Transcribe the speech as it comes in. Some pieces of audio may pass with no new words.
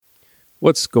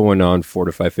What's going on,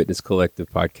 Fortify Fitness Collective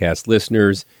podcast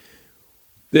listeners?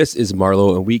 This is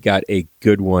Marlo, and we got a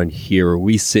good one here.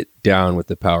 We sit down with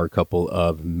the power couple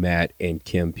of Matt and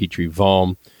Kim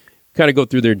Petrie-Valm, kind of go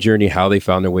through their journey, how they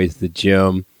found their way to the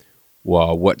gym,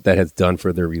 what that has done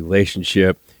for their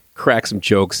relationship, crack some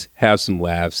jokes, have some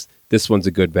laughs. This one's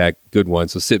a good one,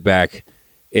 so sit back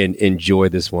and enjoy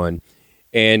this one.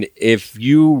 And if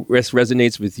this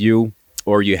resonates with you,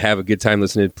 or you have a good time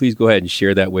listening, please go ahead and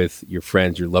share that with your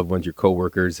friends, your loved ones, your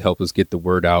coworkers. Help us get the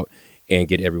word out and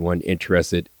get everyone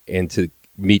interested and to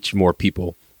meet more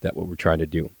people. That's what we're trying to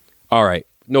do. All right,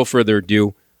 no further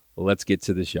ado, let's get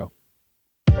to the show.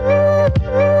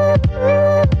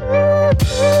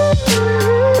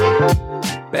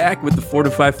 Back with the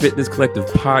Fortify Fitness Collective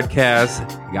podcast.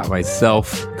 I got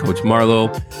myself, Coach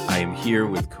Marlo. I am here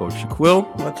with Coach Shaquille.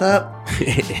 What's up?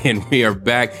 And we are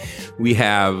back. We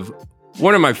have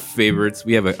one of my favorites.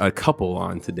 We have a couple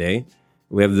on today.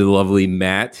 We have the lovely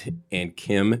Matt and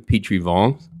Kim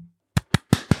Petrie-Valm.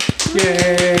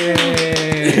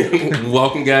 Yay!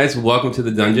 Welcome, guys. Welcome to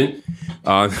the dungeon.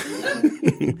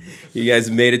 You guys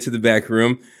made it to the back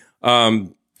room.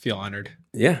 Feel honored.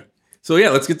 Yeah. So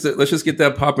yeah, let's just get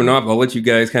that popping off. I'll let you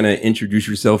guys kind of introduce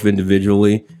yourself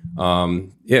individually.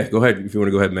 Yeah, go ahead if you want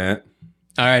to go ahead, Matt.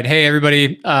 All right. Hey,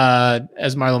 everybody.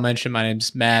 As Marlo mentioned, my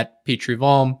name's Matt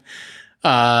Petrie-Valm.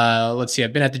 Let's see.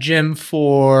 I've been at the gym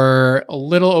for a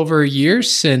little over a year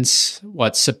since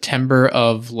September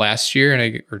of last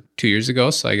year or 2 years ago.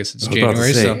 So I guess it's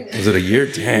January. So was it a year?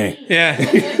 Dang.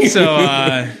 Yeah.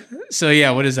 So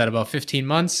yeah, what is that? About 15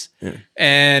 months. Yeah.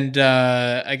 And,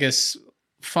 I guess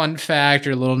fun fact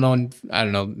or little known, I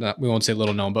don't know, we won't say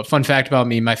little known, but fun fact about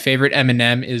me, my favorite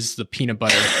M&M is the peanut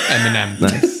butter M&M.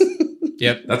 Nice.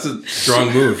 Yep. That's a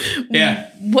strong move.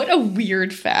 Yeah. What a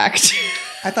weird fact.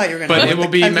 I thought you were going to. But it will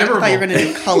be memorable. I thought you were going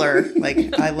to do color.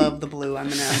 Like, I love the blue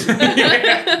M&M.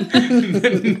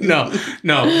 No.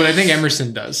 But I think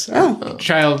Emerson does. Oh.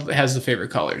 Child has the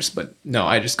favorite colors, but no,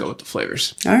 I just go with the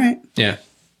flavors. All right. Yeah.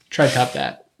 Try top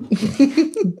that.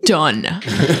 Done.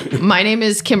 My name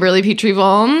is Kimberly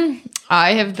Petrie-Valm.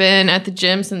 I have been at the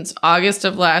gym since August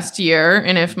of last year,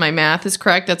 and if my math is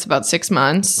correct, that's about 6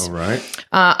 months. All right.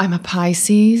 I'm a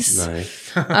Pisces.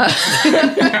 Nice.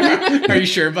 Are you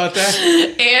sure about that?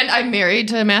 And I'm married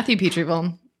to Matthew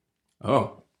Petrie-Valm.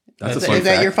 Oh, that's a fun fact. Is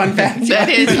that your fun fact? That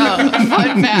is a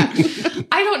fun fact.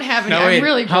 I don't have any. I'm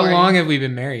really boring. How long have we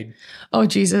been married? Oh,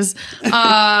 Jesus.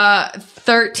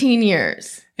 13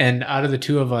 years. And out of the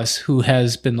two of us, who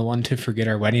has been the one to forget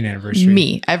our wedding anniversary?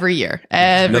 Me, every year.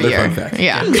 Another fun fact.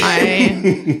 Yeah,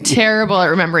 I'm terrible at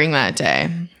remembering that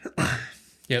day.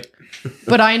 Yep.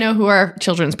 But I know who our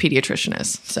children's pediatrician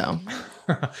is, so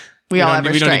we all have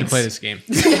our strengths. We don't need to play this game.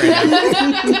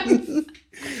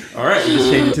 All right, we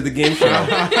just changed it to the game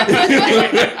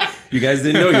show. You guys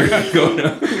didn't know you were going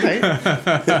on. Right?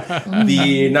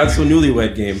 The not so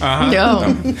newlywed game.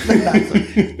 No.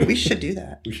 We should do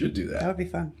that. We should do that. That would be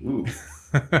fun. Ooh.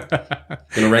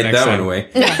 Gonna write that one away.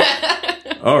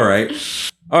 All right,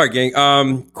 gang.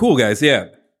 Cool, guys. Yeah.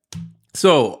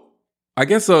 So I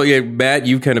guess so. Yeah, Matt,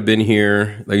 you've kind of been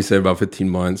here, like you said, about 15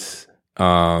 months,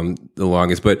 the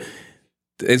longest. But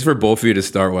it's for both of you to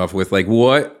start off with. Like,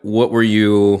 what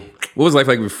was life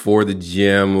like before the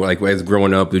gym? Like, as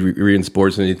growing up, were you in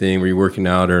sports or anything? Were you working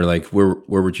out, or like, where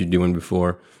were you doing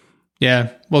before? Yeah.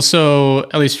 Well, so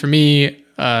at least for me,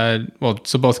 so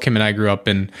both Kim and I grew up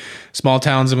in small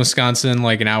towns in Wisconsin,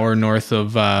 like an hour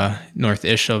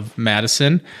north-ish of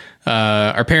Madison.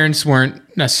 Our parents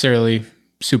weren't necessarily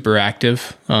super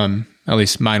active. At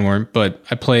least mine weren't, but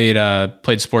I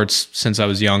played sports since I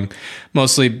was young,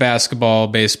 mostly basketball,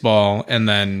 baseball, and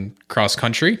then cross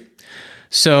country.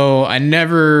 So I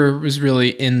never was really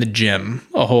in the gym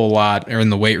a whole lot or in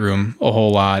the weight room a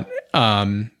whole lot.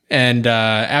 And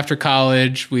after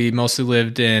college, we mostly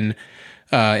lived in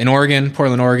Oregon,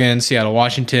 Portland, Oregon, Seattle,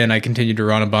 Washington. I continued to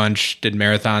run a bunch, did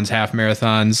marathons, half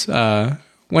marathons,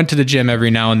 went to the gym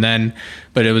every now and then,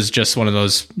 but it was just one of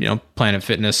those, Planet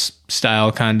Fitness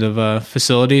style kind of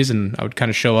facilities. And I would kind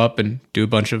of show up and do a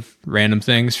bunch of random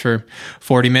things for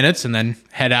 40 minutes and then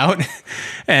head out.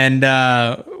 And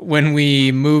when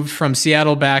we moved from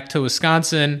Seattle back to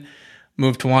Wisconsin,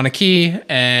 moved to Waunakee,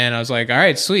 and I was like, all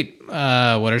right, sweet.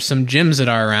 What are some gyms that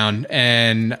are around?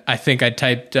 And I think I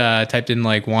typed in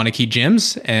like Waunakee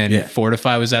gyms, and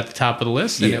Fortify was at the top of the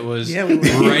list, and it was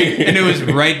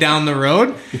right down the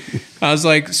road. I was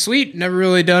like, sweet, never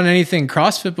really done anything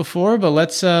CrossFit before, but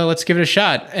let's give it a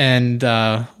shot. And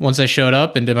once I showed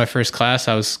up and did my first class,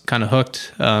 I was kind of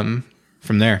hooked from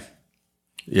there.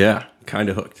 Yeah. kind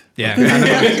of hooked. Yeah.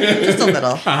 Just a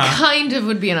little. Kind of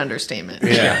would be an understatement.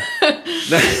 Yeah.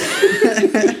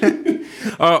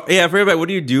 Oh, yeah. For everybody, what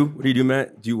do you do? What do you do,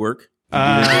 Matt? Do you work?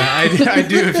 I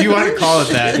do, if you want to call it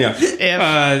that.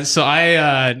 Yeah. So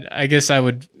I guess I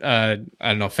would, I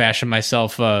don't know, fashion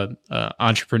myself a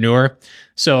entrepreneur.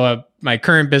 So my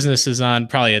current business is on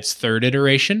probably its third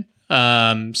iteration.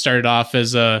 Started off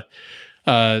as a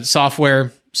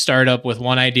software startup with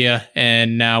one idea,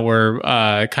 and now we're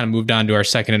kind of moved on to our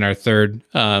second and our third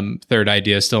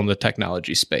idea, still in the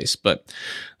technology space. But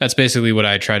that's basically what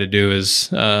I try to do is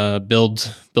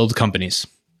build companies.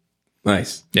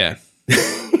 Nice. Yeah.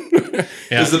 This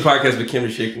is the podcast with Kim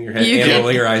shaking her head and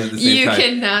rolling her eyes at the same time. You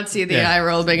cannot see the eye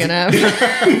roll big enough.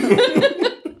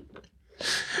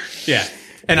 Yeah.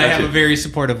 And I have a very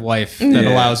supportive wife that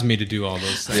allows me to do all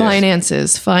those things.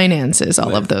 Finances,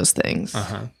 all of those things.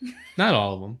 Not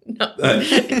all of them. Not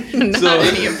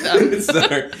any of them.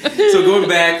 So going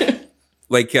back,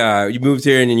 like you moved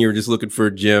here and then you were just looking for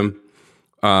a gym.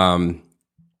 You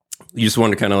just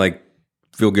wanted to kind of like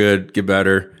feel good, get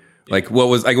better. Like what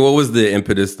was the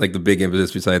impetus, like the big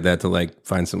impetus beside that to like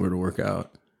find somewhere to work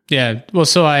out? Yeah. Well,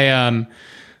 so I'm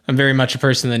very much a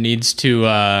person that needs to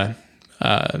I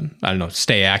don't know,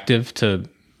 stay active to,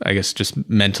 I guess, just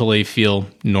mentally feel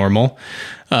normal.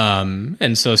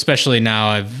 And so especially now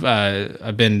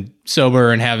I've been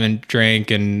sober and haven't drank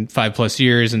in 5+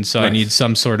 years. And so nice. I need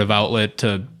some sort of outlet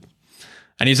to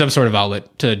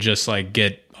just like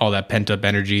get all that pent up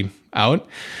energy out.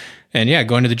 And yeah,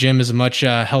 going to the gym is a much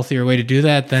healthier way to do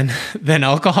that than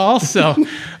alcohol. So,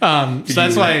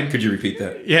 that's why. Could you repeat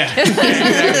that? Yeah.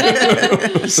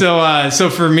 Exactly. So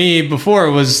for me, before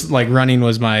it was like running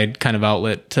was my kind of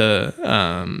outlet to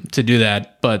do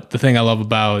that. But the thing I love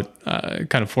about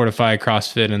kind of Fortify,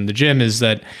 CrossFit, and the gym is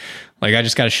that like I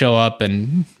just got to show up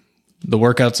and the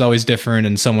workout's always different,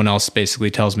 and someone else basically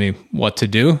tells me what to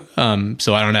do.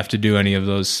 So I don't have to do any of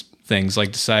those things,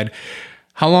 like decide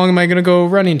how long am I going to go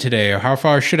running today, or how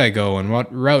far should I go, and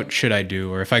what route should I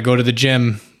do? Or if I go to the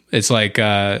gym, it's like,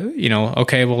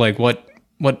 okay, well, like what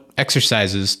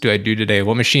exercises do I do today?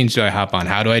 What machines do I hop on?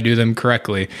 How do I do them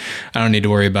correctly? I don't need to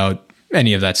worry about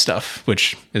any of that stuff,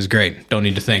 which is great. Don't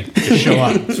need to think. Just show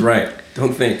up. That's right.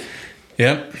 Don't think.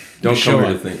 Yep. Don't come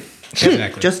here to think.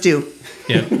 Exactly. Just do.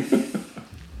 Yep.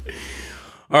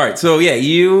 All right. So yeah,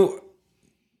 you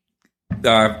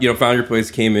found your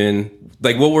place, came in.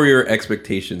 Like, what were your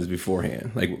expectations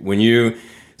beforehand? Like, when you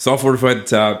saw Fortify at the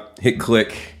top, hit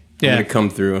click, I'm going to come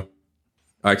through.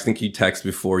 I think you texted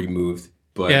before you moved.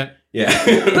 But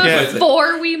yeah.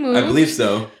 Before we moved? I believe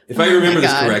so. If I remember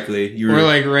this correctly. We're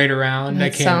like right around.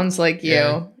 That sounds like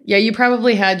you. Yeah, you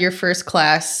probably had your first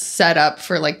class set up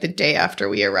for like the day after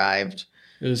we arrived.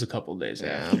 It was a couple days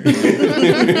after.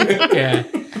 Yeah.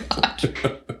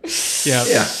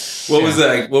 Yeah. What was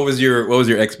that? What was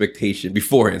your expectation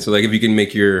beforehand? So like, if you can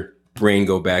make your brain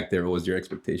go back there, what was your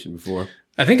expectation before?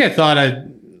 I think I thought I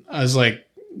was like,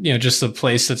 just a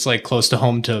place that's like close to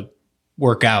home to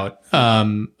work out.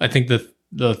 I think the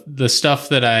stuff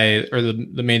that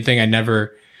the main thing I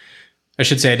didn't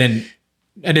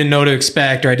know to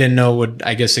expect, or I didn't know would,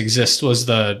 I guess, exist was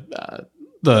the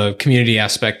community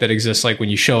aspect that exists, like when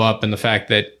you show up and the fact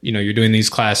that, you're doing these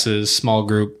classes, small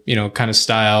group, kind of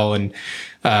style. And,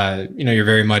 you're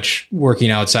very much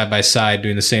working out side by side,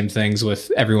 doing the same things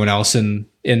with everyone else in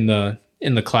the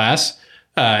class.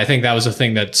 I think that was the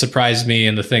thing that surprised me.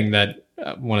 And the thing that,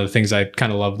 one of the things I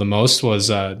kind of love the most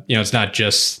was, it's not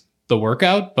just the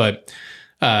workout, but,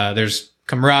 there's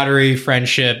camaraderie,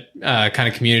 friendship, kind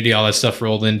of community, all that stuff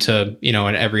rolled into, in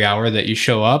every hour that you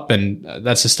show up. And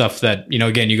that's the stuff that,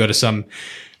 again, you go to some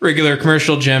regular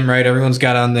commercial gym, right? Everyone's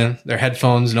got on their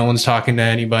headphones. No one's talking to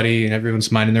anybody and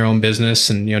everyone's minding their own business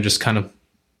and, just kind of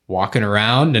walking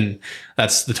around. And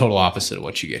that's the total opposite of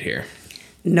what you get here.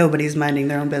 Nobody's minding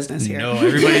their own business here. No,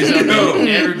 everybody's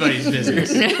everybody's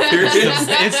business.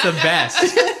 It's the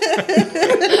best.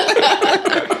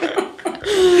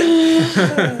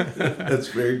 That's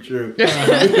very true.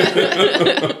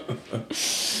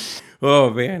 Oh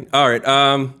man. All right.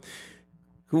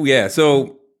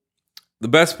 So the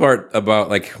best part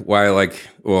about why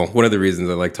one of the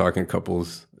reasons I like talking to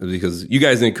couples is because you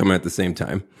guys didn't come at the same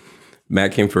time.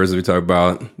 Matt came first, as we talked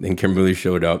about, then Kimberly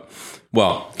showed up.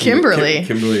 Well, Kimberly.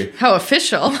 Kimberly. How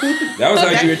official. That was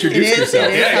how you introduced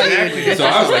yourself. Yeah, exactly. So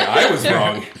I was like, I was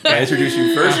wrong. I introduced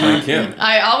you first, like Kim.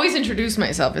 I always introduce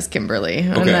myself as Kimberly,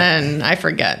 and then I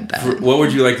forget that. What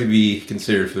would you like to be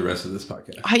considered for the rest of this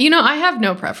podcast? I have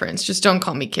no preference. Just don't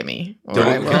call me Kimmy, or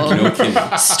I will no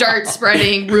Kimmy. Start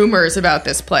spreading rumors about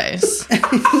this place.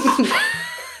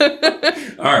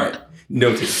 All right.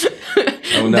 Noted.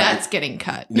 I will not. That's getting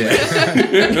cut. Yeah.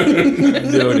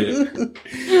 Noted.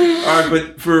 All right,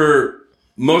 but for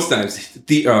most times,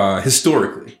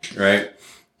 historically, right?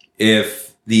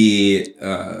 If in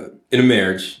a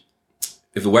marriage,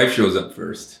 if the wife shows up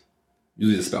first,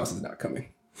 usually the spouse is not coming.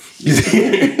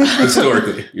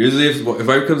 Historically, usually if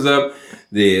wife comes up,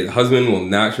 the husband will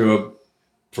not show up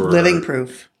for Living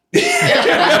proof.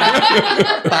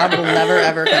 Bob will never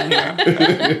ever come here.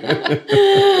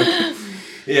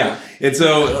 Yeah, and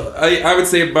so I would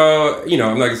say about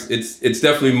I'm like it's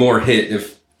definitely more hit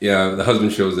if the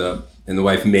husband shows up and the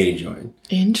wife may join.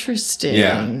 Interesting.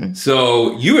 Yeah.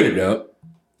 So you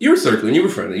were circling, you were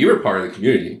friendly, you were part of the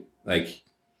community. Like,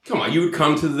 come on, you would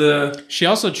come to the. She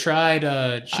also tried.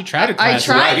 She tried a I class.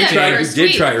 tried You that first did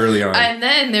week. try early on. And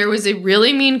then there was a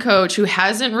really mean coach who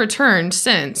hasn't returned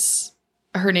since.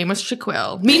 Her name was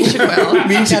Shaquille. Mean Shaquille.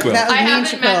 Mean That Shaquille. was I mean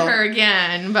haven't met Shaquille. her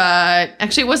again, but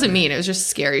actually it wasn't mean. It was just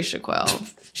scary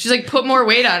Shaquille. She's like, put more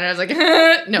weight on it. I was like,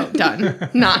 no, done.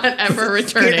 Not ever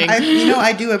returning.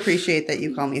 I do appreciate that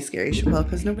you call me Scary Chappelle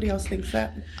because nobody else thinks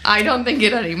that. I don't think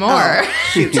it anymore.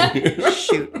 Oh,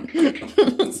 shoot.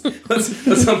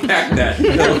 Let's unpack that a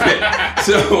little bit.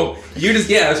 So you just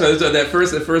so that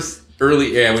first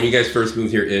early when you guys first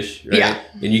moved here ish, right? Yeah.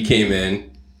 And you came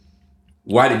in.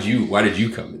 Why did you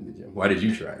come in the gym? Why did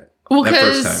you try it? Well, that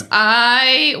first because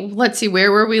time? let's see,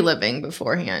 where were we living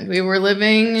beforehand? We were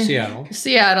living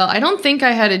Seattle. I don't think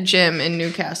I had a gym in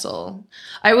Newcastle.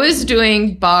 I was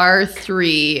doing bar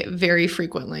 3 very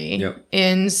frequently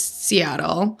in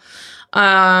Seattle.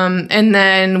 And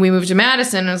then we moved to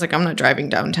Madison. And I was like, I'm not driving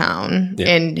downtown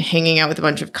and hanging out with a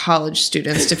bunch of college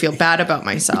students to feel bad about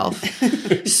myself.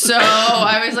 So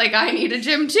I was like, I need a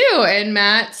gym too. And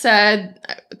Matt said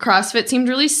CrossFit seemed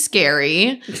really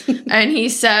scary. And he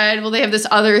said, well, they have this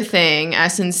other thing,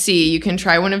 S&C. You can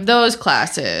try one of those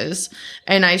classes.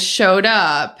 And I showed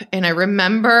up and I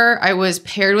remember I was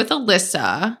paired with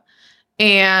Alyssa.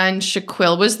 And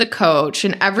Shaquille was the coach,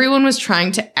 and everyone was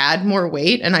trying to add more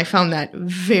weight, and I found that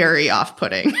very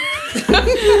off-putting.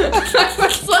 I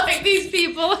was like, these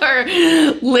people are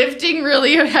lifting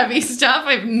really heavy stuff.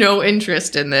 I have no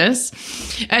interest in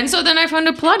this. And so then I found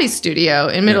a Pilates studio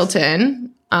in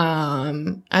Middleton,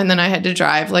 and then I had to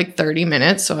drive like 30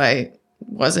 minutes, so I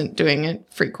wasn't doing it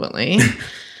frequently.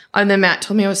 And then Matt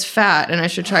told me I was fat and I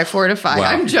should try Fortify. Wow.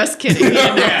 I'm just kidding. He did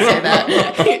not say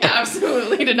that. He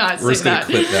absolutely did not We're say just gonna that.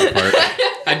 clip that part.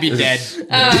 I'd be dead.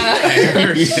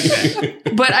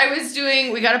 But I was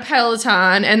we got a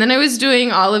Peloton, and then I was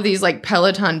doing all of these like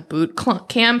Peloton boot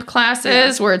camp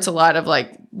classes where it's a lot of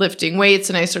like lifting weights,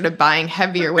 and I started buying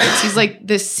heavier weights. He's like,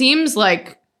 this seems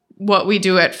like what we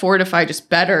do at Fortify, just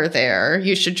better there.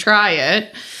 You should try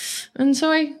it. And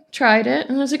so I tried it,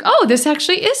 and I was like, oh, this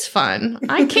actually is fun.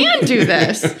 I can do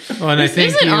this. Well, and I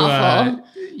think isn't awful.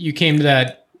 you came to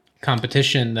that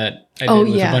competition that I did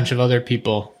with a bunch of other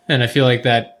people, and I feel like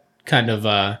that kind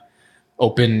of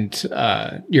opened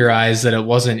your eyes that it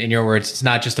wasn't, in your words, it's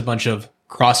not just a bunch of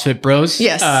CrossFit bros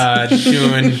doing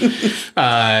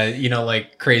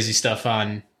like crazy stuff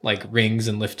on like rings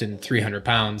and lifting 300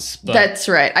 pounds. But that's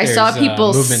right. I saw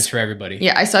people movements for everybody.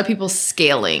 Yeah, I saw people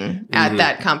scaling at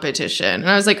that competition, and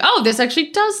I was like, "Oh, this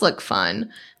actually does look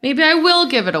fun. Maybe I will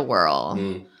give it a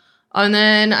whirl." And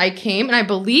then I came, and I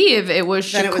believe it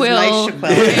was Then Shaquille. it was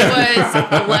nice Shaquille.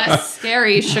 It was less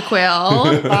scary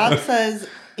Shaquille. Bob says,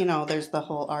 there's the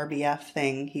whole RBF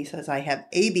thing. He says, I have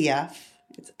ABF.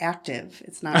 It's active.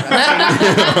 It's not resting.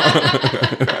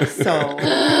 So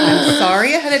I'm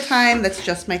sorry ahead of time. That's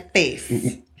just my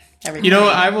face.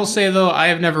 I will say, though, I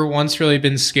have never once really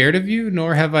been scared of you,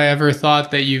 nor have I ever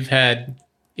thought that you've had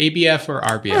ABF or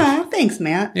RBF. Oh, thanks,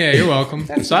 Matt. Yeah, you're welcome.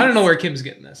 So I don't know where Kim's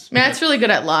getting this. Matt's really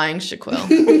good at lying, Shaquille.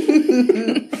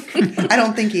 I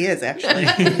don't think he is, actually.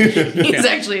 He's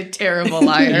actually a terrible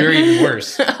liar. You're even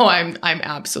worse. Oh, I'm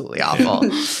absolutely awful.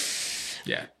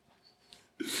 Yeah.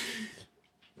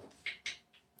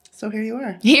 So here you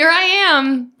are. Here I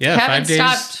am. Yeah, Haven't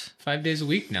stopped. 5 days a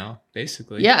week now,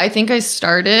 basically. Yeah, I think I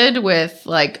started with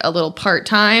like a little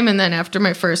part-time, and then after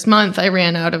my first month, I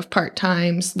ran out of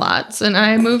part-time slots and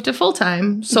I moved to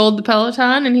full-time, sold the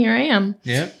Peloton, and here I am.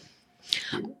 Yep.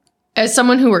 As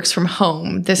someone who works from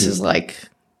home, this is like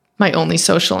my only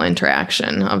social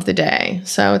interaction of the day.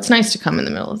 So it's nice to come in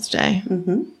the middle of the day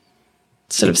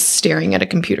instead of staring at a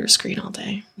computer screen all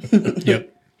day.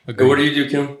 Yep. Agreed. What do you do,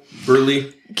 Kim?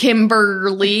 Burley?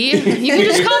 Kimberly. You can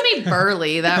just call me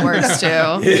Burley. That works too.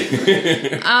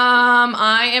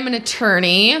 I am an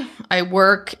attorney. I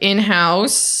work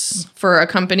in-house for a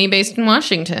company based in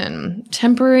Washington.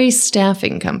 Temporary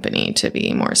staffing company, to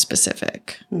be more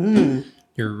specific.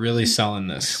 You're really selling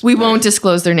this. We won't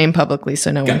disclose their name publicly,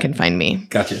 so no one can find me.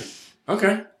 Gotcha.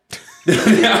 Okay.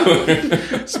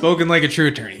 Spoken like a true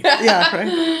attorney. Yeah,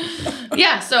 right.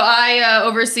 Yeah, so I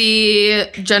oversee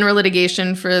general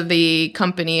litigation for the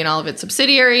company and all of its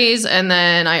subsidiaries, and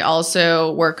then I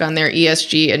also work on their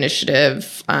ESG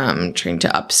initiative, trying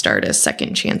to upstart a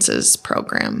Second Chances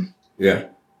program. Yeah.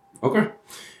 Okay.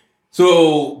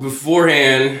 So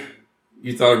beforehand,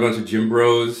 you thought a bunch of gym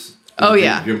bros. Oh,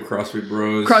 yeah. Gym CrossFit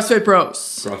bros. CrossFit Bros.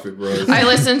 CrossFit bros. I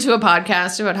listened to a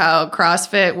podcast about how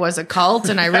CrossFit was a cult,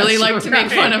 and I really like to make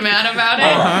fun of Matt about it.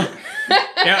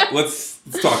 Yeah. Let's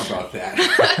talk about that.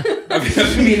 I've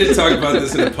been meaning to talk about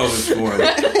this in a public forum.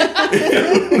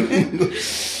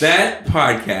 That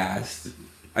podcast,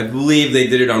 I believe they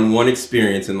did it on one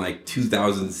experience in like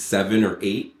 2007 or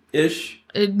 8-ish.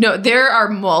 No, there are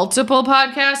multiple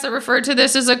podcasts that refer to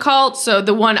this as a cult. So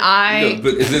the one No,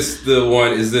 but is this the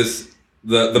one? Is this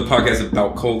the podcast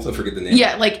about cults? I forget the name.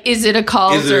 Yeah, like, is it a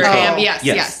cult Is it or a cult?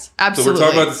 yes, absolutely. So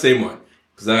we're talking about the same one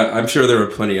because I'm sure there are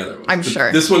plenty other ones. I'm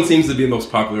sure. This one seems to be the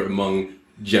most popular among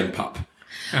Gen Pop,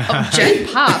 Gen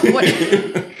Pop. What?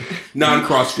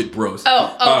 non-CrossFit bros.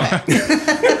 Oh, okay.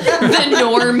 The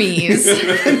normies.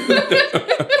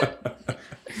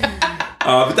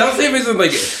 But that was the same reason,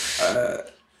 like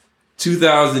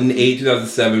 2008,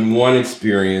 2007, one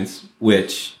experience,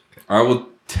 which I will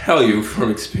tell you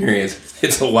from experience,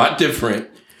 it's a lot different.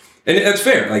 And that's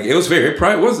fair. Like, it was fair.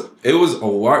 It was a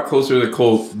lot closer to the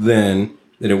cult then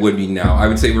than it would be now. I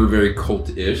would say we're very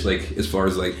cult-ish, like, as far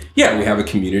as, like, yeah, we have a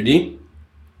community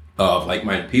of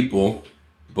like-minded people,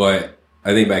 but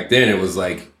I think back then it was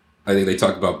like, I think they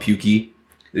talked about Pukey,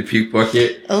 the puke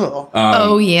bucket.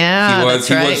 Oh. Yeah,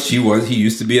 He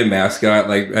used to be a mascot.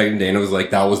 Like, back in Dana was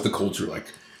like, that was the culture. Like,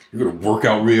 you're gonna work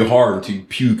out really hard until you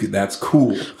puke. That's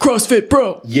cool. CrossFit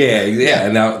Bro. Yeah,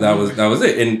 and that was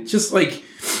it. And just like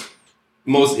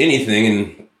most anything,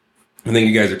 and I think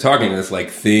you guys are talking this, like,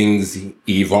 things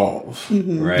evolve,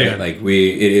 right? Yeah. Like, it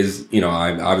is,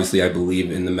 I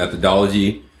believe in the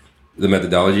methodology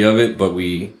of it, but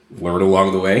we learn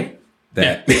along the way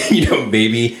that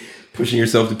maybe pushing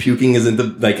yourself to puking isn't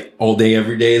all day,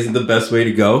 every day isn't the best way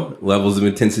to go. Levels of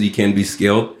intensity can be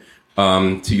scaled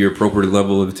to your appropriate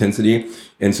level of intensity,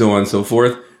 and so on and so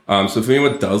forth. So if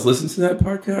anyone does listen to that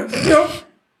podcast,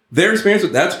 their experience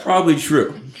with that's probably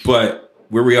true. But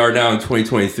where we are now in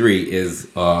 2023 is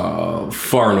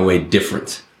far and away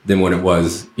different than when it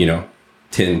was,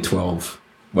 10, 12.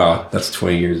 Wow, that's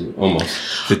 20 years, almost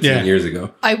 15 years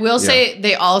ago. I will say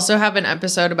they also have an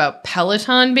episode about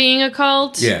Peloton being a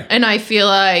cult. Yeah. And I feel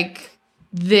like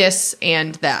this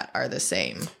and that are the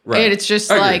same. Right. And it's just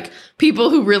I like agree. people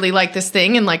who really like this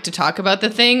thing and like to talk about the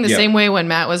thing. The Yeah. same way when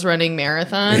Matt was running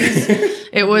marathons,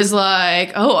 it was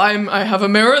like, oh, I have a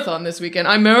marathon this weekend.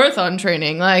 I'm marathon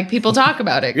training. Like, people talk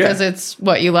about it because it's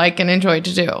what you like and enjoy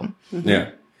to do.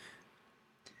 Yeah.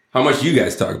 How much do you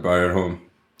guys talk about it at home?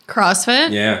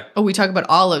 CrossFit? Yeah. Oh, we talk about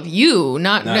all of you,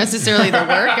 not necessarily the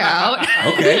workout.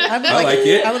 Okay. I like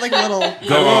it. I would like a little.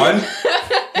 Go on.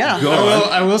 Yeah. Go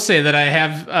on. I will say that I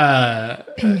have.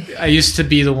 I used to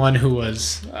be the one who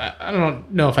was. I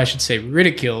don't know if I should say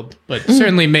ridiculed, but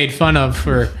certainly made fun of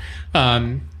for,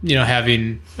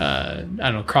 having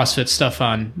CrossFit stuff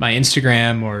on my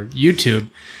Instagram or YouTube,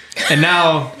 and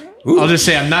now I'll just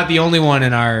say I'm not the only one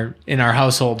in our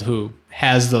household who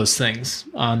has those things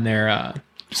on their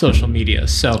social media.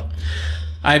 So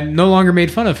I'm no longer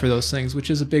made fun of for those things, which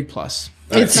is a big plus.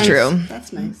 It's Nice. true.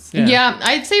 That's nice. Yeah,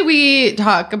 I'd say we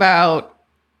talk about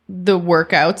the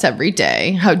workouts every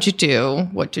day. How'd you do?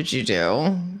 What did you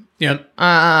do? Yep.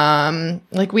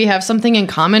 Like, we have something in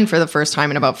common for the first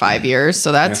time in about 5 years,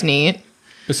 so that's neat.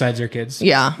 Besides our kids.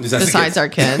 Yeah, Besides the besides kids. our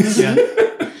kids. Yeah.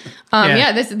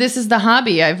 Yeah, this is the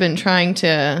hobby I've been trying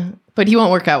to. But he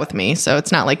won't work out with me, so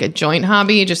it's not like a joint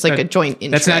hobby, just like a joint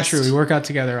interest. That's not true. We work out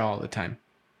together all the time.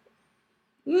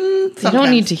 You don't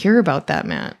need to hear about that,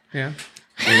 Matt. Yeah.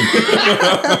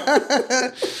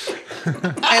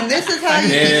 And this is how you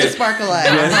keep the spark alive.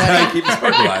 Yes, keep the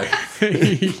spark alive.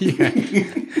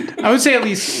 I would say at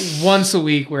least once a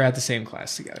week we're at the same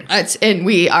class together. And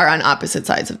we are on opposite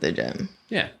sides of the gym.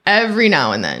 Yeah. Every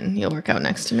now and then, you'll work out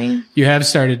next to me. You have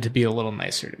started to be a little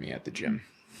nicer to me at the gym.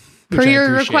 Per which I your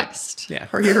appreciate. request. Yeah.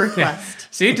 For your request.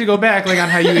 See, to go back on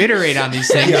how you iterate on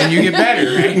these things and you get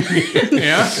better, right?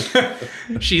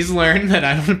 Yeah. She's learned that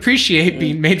I don't appreciate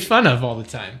being made fun of all the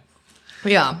time.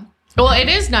 Yeah. Well, it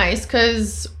is nice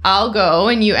because I'll go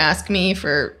and you ask me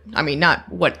for,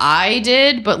 not what I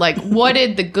did, but like, what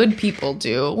did the good people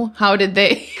do? How did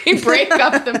they break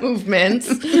up the movements?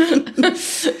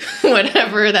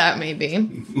 Whatever that may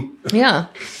be. Yeah.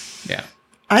 Yeah.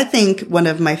 I think one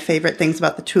of my favorite things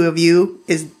about the two of you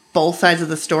is both sides of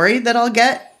the story that I'll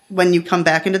get when you come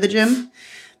back into the gym.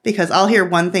 Because I'll hear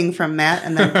one thing from Matt,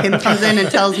 and then Kim comes in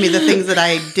and tells me the things that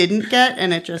I didn't get,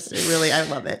 and it really, I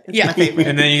love it. It's my favorite.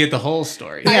 And then you get the whole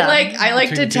story. Yeah. I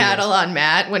like to tattle on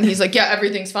Matt when he's like, yeah,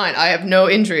 everything's fine. I have no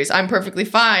injuries. I'm perfectly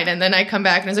fine. And then I come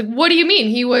back and I was like, what do you mean?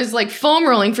 He was like foam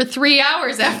rolling for 3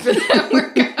 hours after that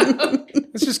workout.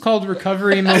 It's just called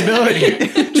recovery and mobility.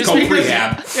 It's called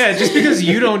rehab. Yeah, just because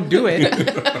you don't do it.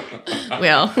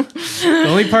 Well, The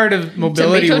only part of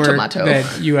mobility Tomato.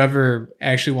 that you ever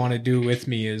actually want to do with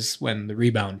me is when the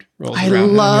rebound rolls I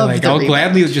around. love And the I'll rebound.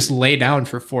 gladly just lay down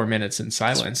for 4 minutes in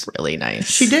silence. really nice.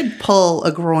 She did pull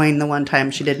a groin the one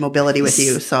time she did mobility with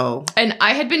you, so. And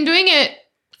I had been doing it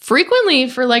frequently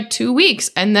for like 2 weeks,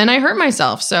 and then I hurt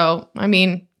myself. So, I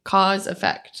mean, cause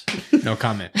effect. No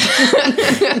comment.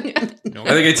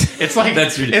 I think It's like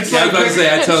that's ridiculous. it's I like was about to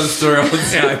say I tell the story all the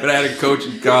time, but I had a coach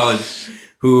in college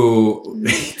who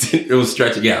it was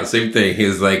stretching. Yeah, same thing. He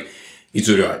was like, he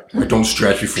said, I don't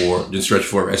stretch before. Didn't stretch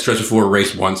before. I stretched before a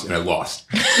race once and I lost.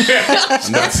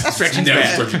 I'm not stretching.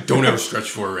 Never stretch. Don't ever stretch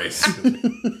for a race.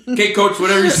 Okay, coach,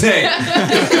 whatever you say.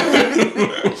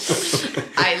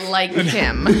 I like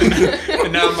him.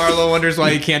 And now Marlo wonders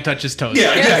why he can't touch his toes.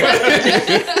 Yeah,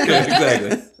 exactly.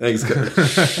 Exactly. Thanks,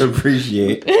 coach.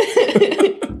 Appreciate.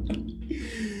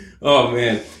 Oh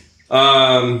man.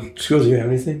 Schools, do you have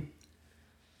anything?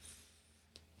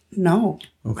 No.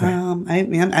 Okay.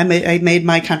 I made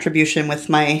my contribution with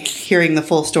my hearing the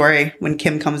full story when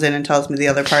Kim comes in and tells me the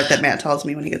other part that Matt tells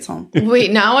me when he gets home.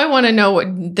 Wait, now I want to know what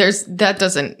that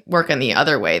doesn't work in the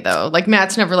other way though. Like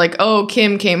Matt's never like, oh,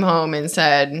 Kim came home and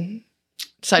said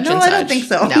such No, and such. I don't think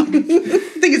so. No, I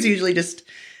think it's usually just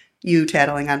you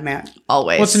tattling on Matt.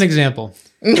 always. What's an example?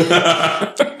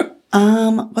 What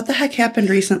the heck happened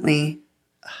recently?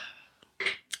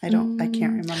 I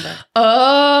can't remember.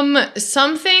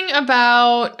 Something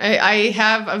about I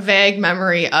have a vague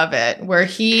memory of it where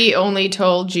he only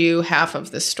told you half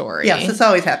of the story. Yes, this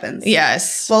always happens.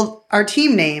 Yes. Well, our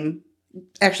team name,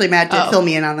 actually, Matt did fill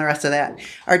me in on the rest of that.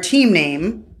 Our team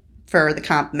name for the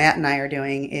comp Matt and I are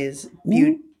doing is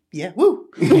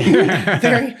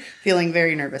feeling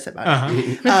very nervous about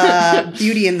it.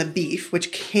 Beauty and the Beef,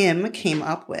 which Kim came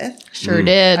up with. Sure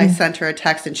did. I sent her a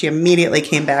text and she immediately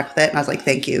came back with it, and I was like,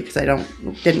 "Thank you," because I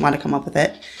didn't want to come up with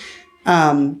it.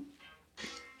 All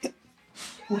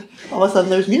of a sudden,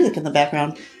 there's music in the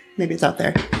background. Maybe it's out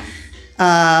there.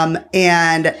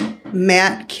 And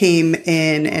Matt came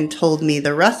in and told me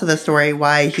the rest of the story,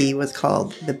 why he was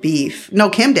called the Beef. No,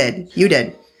 Kim did. You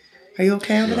did. Are you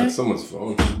okay over there? That's someone's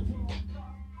phone.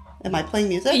 Am I playing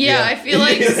music? Yeah, I feel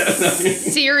like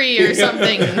Siri or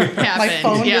something happened. My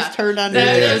phone yeah. just turned on.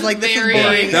 That It was is like, this very- is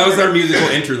boring. That was our musical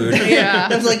interlude. Yeah.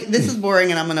 I was like, this is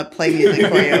boring, and I'm going to play music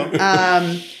for you.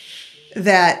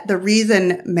 That the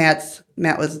reason Matt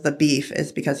was the Beef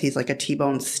is because he's like a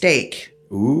T-bone steak.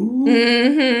 Ooh.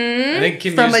 I think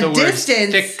Kim From used a the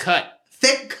distance. word thick cut.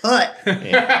 Thick cut.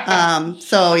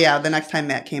 So yeah, the next time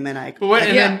Matt came in, But what,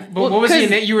 and Yeah. then, but what was the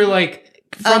name? You were like,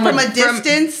 from a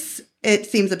distance, it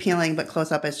seems appealing, but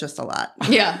close up is just a lot.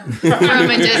 Yeah. From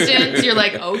a distance, you're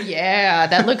like, oh, yeah,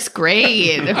 that looks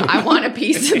great. I want a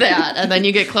piece of that. And then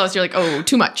you get close, you're like, oh,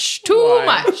 too much. Too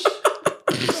Why? much.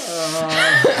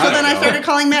 So then I started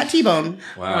calling Matt T-bone.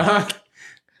 Wow.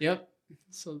 Yep.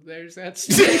 So there's that.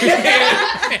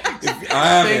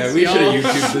 Yeah, we should have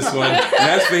YouTubed this one.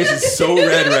 Matt's face is so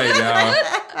red right now.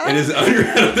 It is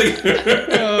unreal.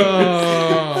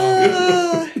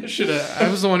 I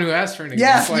was the one who asked for an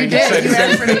Yeah, example. you I just did. You said-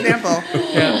 asked for an example.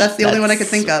 Yeah. That's the only one I could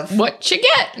think of. What you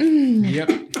get? Yep.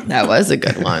 That was a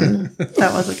good one.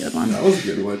 That was a good one. That was a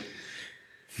good one.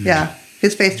 Yeah.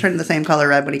 His face turned the same color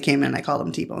red when he came in. I called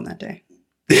him T-bone that day.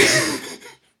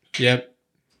 Yep.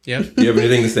 Do you have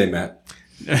anything to say, Matt?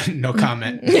 No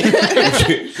comment.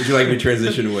 Would you like me to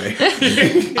transition away?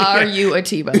 Are you a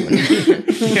T-bone?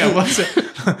 Yeah.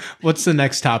 What's the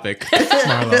next topic,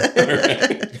 Marlo?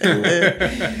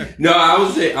 No,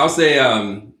 I'll say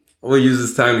we'll use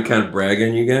this time to kind of brag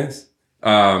on you guys.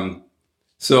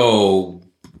 So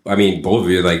I mean, both of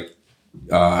you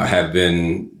have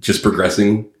been just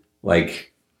progressing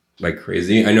like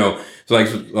crazy. I know. So I'm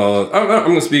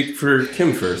going to speak for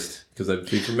Kim first because I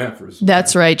speak for Matt first.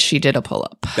 That's right. She did a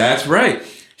pull-up. That's right.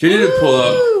 She did a pull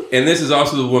up, and this is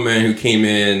also the woman who came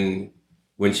in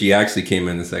when she actually came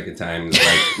in the second time. And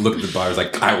looked at the bar, was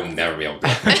like, I will never be able to.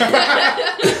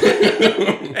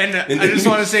 And I just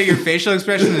want to say your facial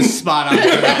expression is spot on for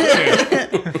that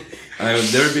too. I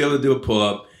would never be able to do a pull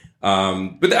up.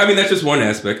 But I mean, that's just one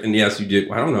aspect. And yes, you did.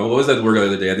 I don't know. What was that workout the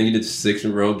other day? I think you did 6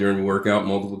 in a row during the workout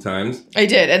multiple times. I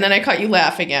did. And then I caught you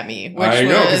laughing at me. Which I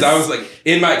know, because I was like,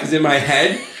 in my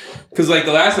head, because like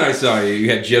the last time I saw you, you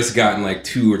had just gotten like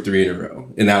 2 or 3 in a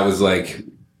row. And that was like,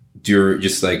 you're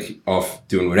just like off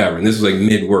doing whatever. And this was like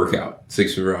mid-workout,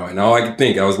 6 in a row. And all I could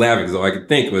think, I was laughing because all I could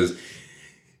think was,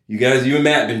 you and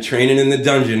Matt been training in the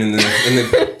dungeon in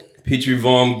the Petrie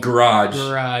Vom garage.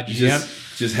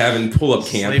 Just having pull-up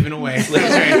camp. Slaving away.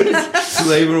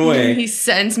 Slaving away. He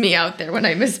sends me out there when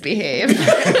I misbehave.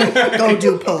 Go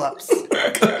do pull-ups.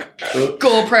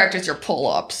 Go practice your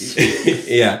pull-ups.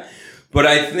 Yeah. But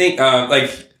I think,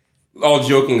 like, all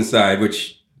joking aside,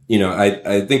 which, you know,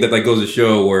 I think that goes to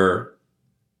show where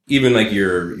even, like,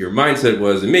 your mindset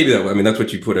was, and maybe that's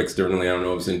what you put externally. I don't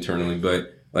know if it's internally,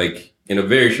 but, like, in a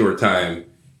very short time,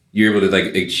 you're able to,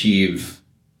 like, achieve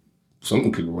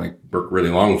something people, like, work really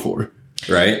long for.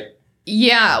 Right?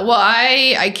 Yeah, well,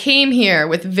 I came here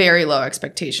with very low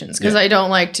expectations because I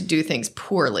don't like to do things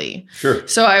poorly. Sure.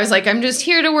 So I was like, I'm just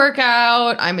here to work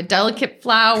out. I'm a delicate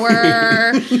flower.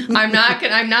 I'm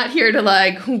not here to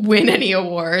like win any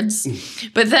awards.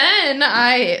 But then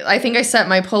I think I set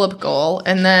my pull-up goal,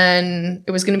 and then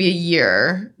it was going to be a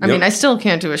year. I mean, I still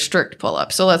can't do a strict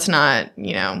pull-up, so let's not,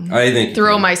 I think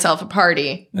throw myself a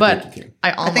party. But I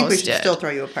almost I think we should did. still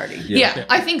throw you a party. Yeah,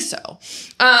 I think so.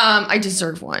 I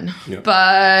deserve one. Yeah.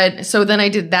 But so then I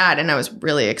did that and I was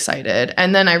really excited.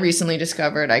 And then I recently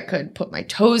discovered I could put my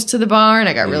toes to the bar and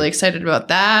I got really excited about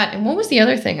that. And what was the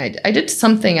other thing? I did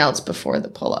something else before the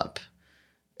pull-up.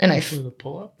 And the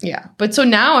pull-up? Yeah. But so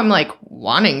now I'm like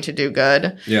wanting to do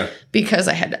good. Yeah. Because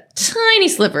I had a tiny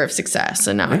sliver of success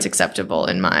and now it's acceptable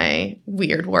in my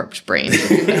weird warped brain to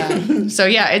do that. So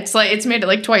yeah, it's made it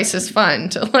like twice as fun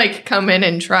to like come in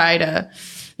and try to,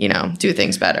 do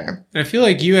things better. And I feel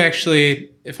like you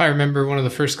actually, if I remember one of the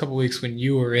first couple weeks when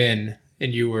you were in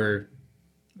and you were,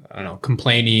 I don't know,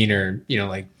 complaining or,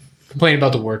 like complaining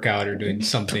about the workout or doing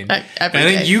something. Every and I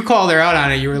think day. you called her out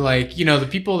on it. You were like, the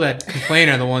people that complain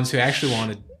are the ones who actually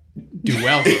want to do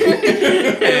well.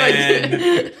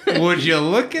 And would you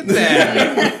look at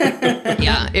that?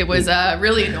 Yeah, it was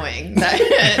really annoying that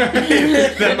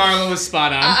that Marlo was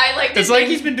spot on. I like to it's like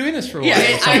he's been doing this for a while.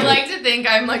 Yeah, I like to think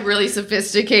I'm like really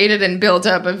sophisticated and built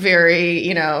up a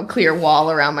very, clear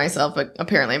wall around myself, but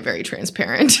apparently I'm very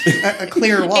transparent. A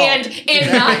clear wall. and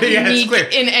not Yeah, it's unique clear.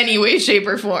 in any way, shape,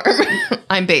 or form.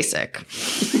 I'm basic.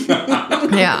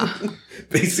 Yeah.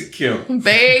 Basic kill.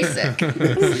 Basic.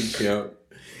 Basic kill.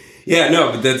 Yeah,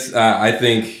 no, but that's, I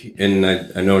think, and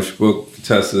I know she will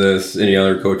attest to this, any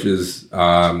other coaches,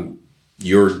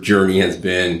 your journey has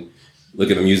been, look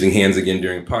at them using hands again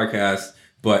during podcasts,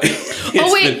 but.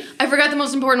 Oh, wait, I forgot the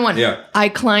most important one. Yeah. I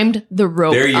climbed the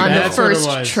rope There you on go. the That's what it first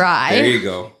was. try. There you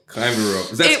go. Climb the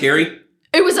rope. Is that scary?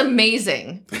 It was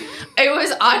amazing. It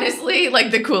was honestly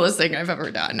like the coolest thing I've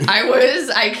ever done.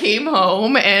 I came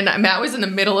home and Matt was in the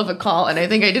middle of a call and I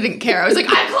think I didn't care. I was like,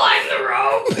 I climbed the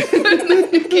rope. And then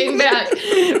I came back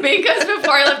because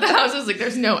before I left the house, I was like,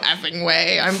 there's no effing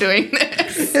way I'm doing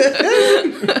this.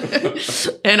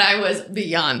 And I was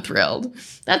beyond thrilled.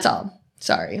 That's all.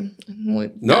 Sorry.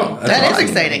 No, That is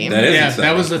exciting. That is exciting.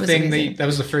 That was the was thing amazing. that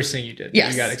was the first thing you did.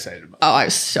 Yes. You got excited about. Oh, I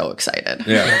was so excited.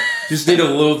 Yeah. Just need a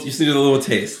little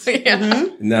taste. Yeah.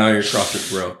 Now you're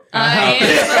CrossFit bro. I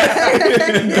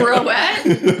am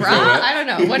broette? Bra? I don't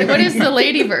know. What is the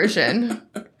lady version?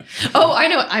 Oh, I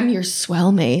know. I'm your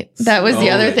swell mate. That was the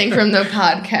other Swellmate. thing from the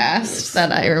podcast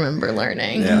that I remember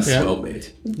learning. Yeah, swell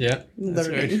mate. Yeah. That's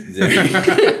right.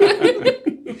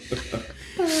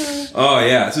 Oh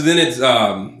yeah. So then it's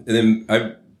and then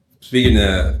I speaking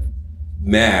to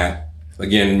Matt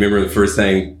again. Remember the first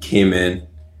time he came in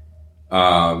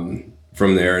from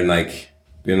there and like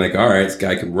being like, all right, this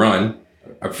guy can run.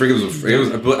 I forget it was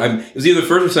either the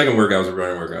first or second workout. I was a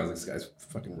running workout. I was like, this guy's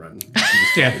fucking running.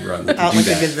 Yeah. Run. Out Do like a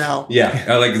that. gazelle. Yeah,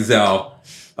 I like gazelle.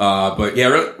 But yeah,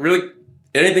 really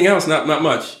anything else? Not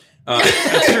much.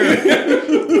 That's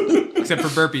true. Except for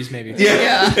burpees, maybe.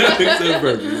 Yeah. Except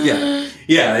burpees.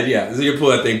 Yeah. So you pull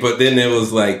that thing, but then it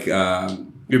was like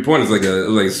your point is like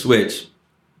a switch,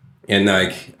 and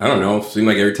like I don't know, it seemed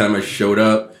like every time I showed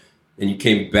up and you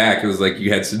came back, it was like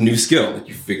you had some new skill that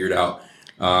you figured out,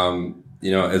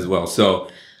 as well. So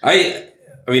I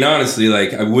mean, honestly,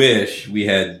 like I wish we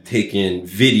had taken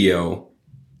video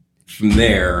from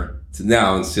there to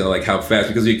now and see like how fast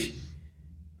because we.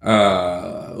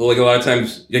 like a lot of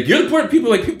times, like you're the point people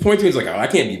point to me. It's like, oh, I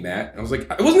can't be Matt. I was like,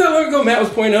 it wasn't that long ago. Matt was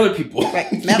pointing to other people.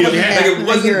 Right. Matt wasn't Matt it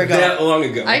wasn't a year ago. that long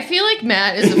ago. I feel like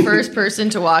Matt is the first person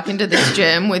to walk into this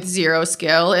gym with zero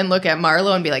skill and look at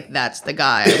Marlo and be like, that's the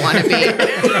guy I want to be.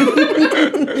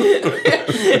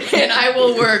 And I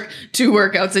will work 2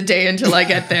 workouts a day until I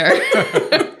get there.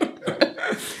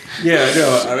 Yeah,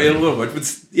 no, I mean a little bit, but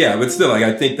still, like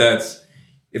I think that's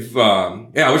if I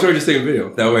wish I would just take a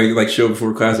video that way, like show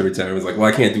before class every time. It was like, well,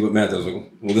 I can't do what Matt does.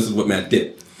 Like, well, this is what Matt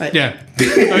did. But Yeah.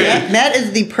 Oh, yeah. Matt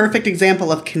is the perfect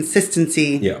example of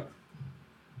consistency Yeah,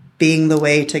 being the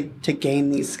way to gain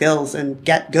these skills and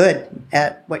get good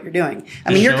at what you're doing.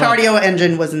 I mean, your show up. cardio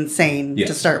engine was insane Yes.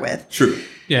 to start with. true.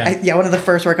 Yeah. One of the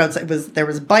first workouts there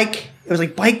was bike. It was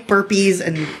like bike burpees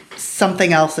and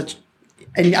something else.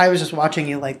 And I was just watching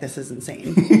you like, this is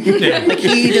insane. Like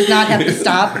he does not have to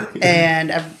stop, and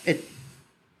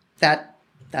that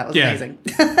was Yeah. amazing.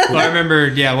 Well, I remember,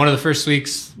 one of the first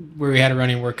weeks where we had a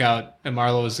running workout and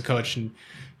Marlo was the coach and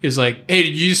he was like, hey,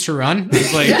 did you used to run? I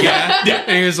was like, yeah.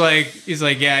 And he's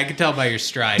like, yeah, I could tell by your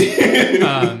stride.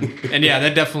 And yeah,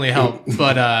 that definitely helped.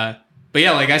 But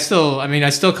yeah, like I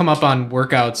still come up on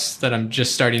workouts that I'm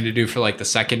just starting to do for like the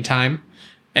second time.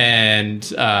 And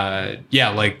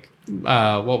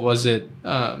what was it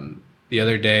the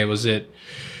other day? Was it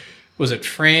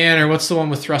Fran, or what's the one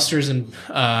with thrusters and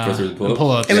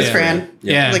pull-ups? It was Fran.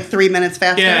 Yeah. Like 3 minutes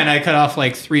faster. Yeah, and I cut off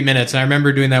like 3 minutes. And I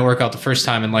remember doing that workout the first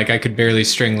time, and like I could barely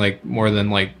string like more than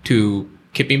like 2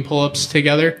 kipping pull-ups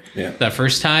together. Yeah. That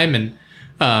first time, and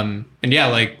yeah,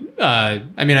 like I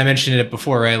mentioned it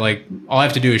before, right? Like all I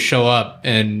have to do is show up,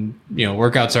 and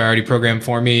workouts are already programmed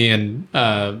for me, and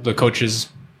the coaches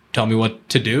tell me what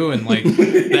to do, and like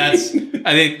that's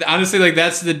I think honestly like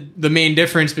that's the main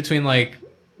difference between like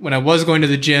when I was going to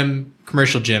the gym,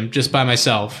 commercial gym, just by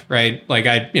myself, right? Like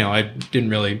I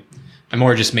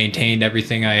more just maintained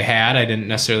everything I had. I didn't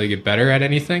necessarily get better at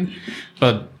anything.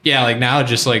 But yeah, like now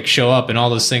just like show up and all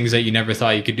those things that you never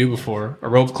thought you could do before. A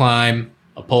rope climb,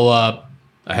 a pull up,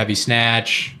 a heavy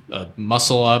snatch, a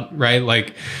muscle up, right?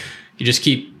 Like you just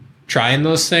keep trying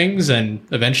those things and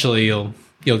eventually you'll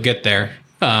get there.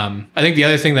 I think the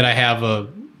other thing that I have a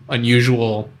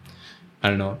unusual, I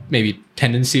don't know, maybe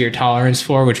tendency or tolerance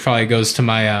for, which probably goes to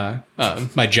my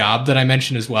my job that I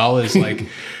mentioned as well, is like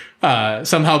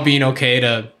somehow being okay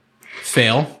to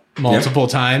fail multiple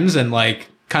times and like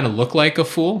kind of look like a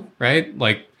fool, right?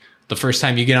 Like the first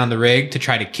time you get on the rig to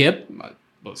try to kip,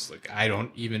 I was like, I don't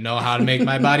even know how to make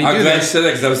my body do I'm glad you this. said that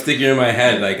because I was thinking in my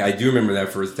head, like I do remember that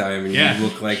first time, and Yeah. you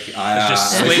look like just I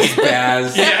sweating. spaz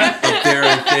up there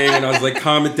and thing, and I was like,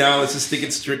 calm it down, let's just stick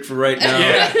it strict for right now.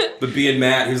 Yeah. But being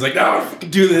Matt, he was like, no, I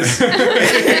can do this.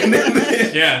 and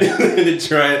Yeah. then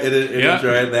try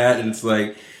that, and it's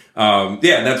like,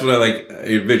 that's what I like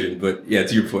envisioned. But yeah,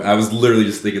 to your point, I was literally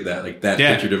just thinking that, like that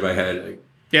Yeah. pictured in my head, like,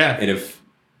 Yeah. and if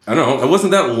I don't know, it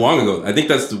wasn't that long ago. I think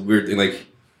that's the weird thing, like.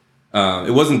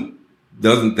 It wasn't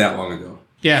that long ago.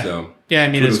 Yeah. So, yeah, I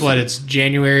mean, it's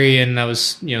January, and that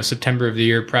was, September of the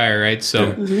year prior, right?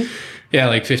 So, yeah,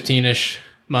 like 15-ish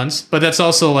months. But that's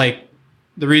also, like,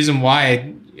 the reason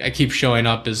why I keep showing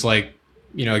up is, like,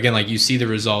 again, like, you see the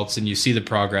results and you see the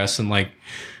progress, and, like,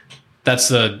 that's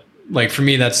the, like, for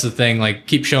me, that's the thing. Like,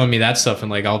 keep showing me that stuff, and,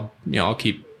 like, I'll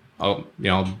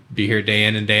be here day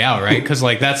in and day out, right? Because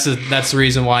like that's the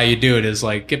reason why you do it, is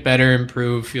like get better,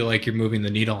 improve, feel like you're moving the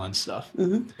needle on stuff.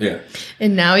 yeah.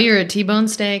 And now you're a T-bone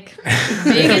steak,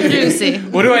 big and juicy.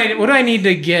 What do I need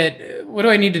to get? What do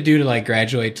I need to do to like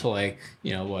graduate to like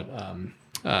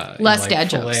Less dad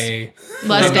jokes.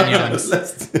 Less dad jokes.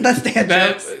 That's dad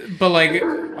jokes. But like,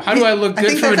 how do I look I good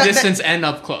think from a that- distance and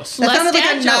up close? That Less sounded like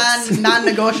dad jokes. a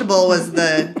non-negotiable was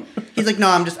the... He's like,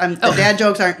 no, the dad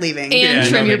jokes aren't leaving. And Yeah,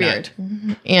 trim no, your they're beard.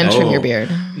 And trim your beard.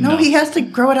 No, he has to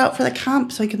grow it out for the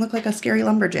comp so he can look like a scary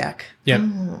lumberjack. Yep.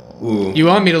 Ooh. You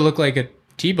want me to look like a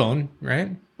T-bone,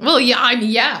 right? Well,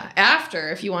 yeah,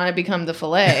 after, if you want to become the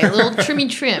fillet. A little trimmy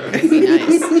trim would be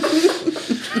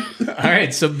nice. All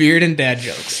right. So beard and dad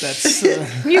jokes. That's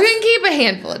You can keep a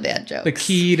handful of dad jokes. the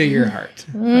key to your heart.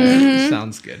 All right,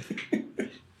 sounds good.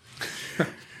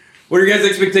 What are your guys'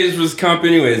 expectations for this comp,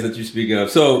 anyways, that you speak of?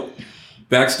 So,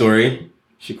 backstory: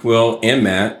 Shaquille and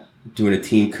Matt doing a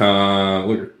team comp.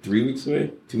 What, 3 weeks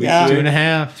away? 2 weeks Yeah. away?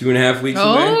 2.5. 2.5 weeks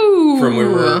Oh. away from where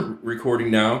we're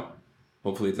recording now.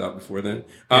 Hopefully, it's out before then.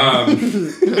 18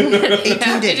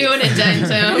 have to days. do an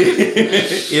addendum.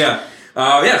 Yeah.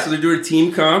 So they're doing a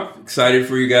team comp. Excited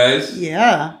for you guys.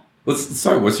 Yeah. Let's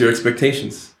start. What's your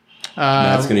expectations?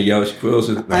 Matt's gonna yell at Shaquille.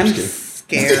 So, no, I'm just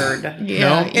kidding. scared.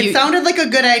 Yeah, No. It sounded like a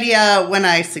good idea when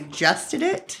I suggested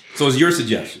it. So it was your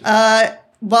suggestion.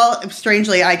 Well,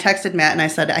 strangely, I texted Matt and I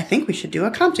said, I think we should do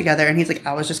a comp together. And he's like,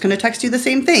 I was just going to text you the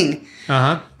same thing.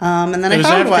 Uh-huh. And then I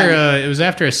found one. It was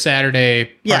after a Saturday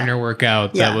partner Yeah.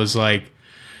 workout that Yeah. was like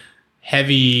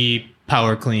heavy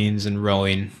power cleans and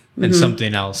rowing and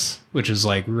something else, which is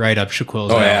like right up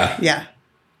Shaquille's alley. yeah. Yeah.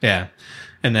 Yeah.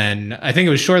 And then I think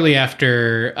it was shortly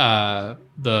after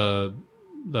the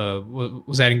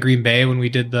was that in Green Bay when we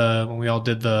all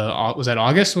did was that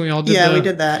August when we all did Yeah, we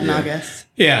did that in August.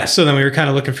 Yeah, so then we were kind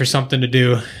of looking for something to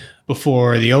do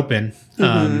before the Open.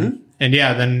 And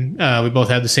yeah, then we both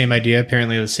had the same idea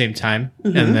apparently at the same time.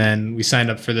 And then we signed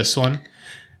up for this one.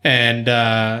 And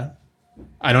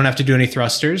I don't have to do any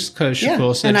thrusters because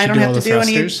Shaquille said and I she'd don't do all have the to do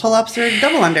any thrusters. pull-ups or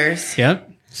double unders. Yep.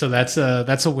 So that's a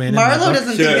win. in my Marlo book.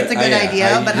 doesn't think it's a good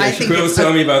idea, but I think Shaquille was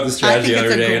telling me about the strategy I think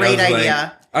the other it's a day. great and I was idea.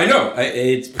 Like, I know.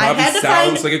 It probably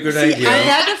sounds like a good idea. I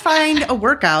had to find a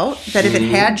workout that if it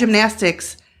had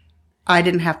gymnastics, I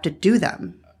didn't have to do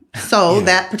them. So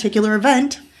that particular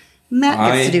event, Matt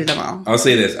gets to do them all. I'll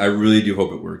say this. I really do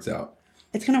hope it works out.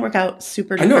 It's going to work out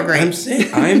super I know. duper great. I'm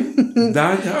saying I'm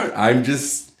not hard. I'm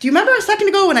just. Do you remember a second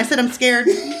ago when I said I'm scared?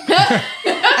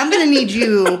 I'm going to need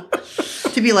you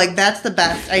to be like, that's the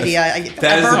best idea I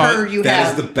ever heard you that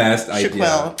have. is the best idea.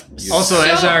 Shaquille. Also,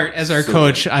 as our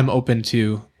coach, I'm open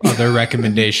to other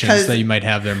recommendations 'Cause that you might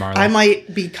have there, Marlo. I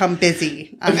might become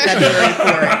busy on February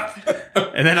 4th.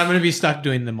 And then I'm going to be stuck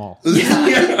doing them all.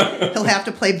 He'll have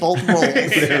to play both roles.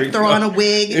 Throw on a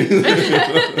wig, And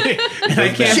I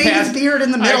can't shave pass. his beard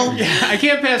in the middle. I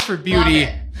can't pass for beauty Love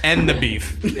it. and the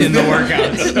beef in the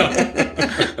workout.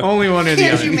 So only one or the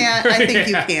Can't other. you, Matt? I think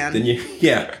you can. Then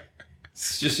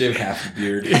it's just shave half the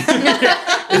beard.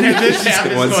 This half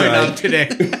is one going side. out today.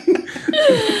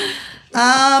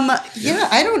 Yeah,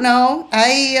 I don't know.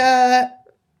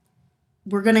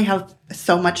 We're gonna have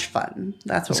so much fun.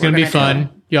 That's what It's we're going to be do.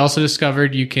 fun. You also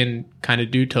discovered you can kind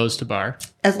of do toes to bar.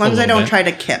 As long a as I little don't bit. try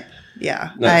to kip. Yeah,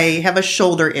 Nice. I have a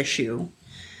shoulder issue.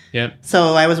 Yep.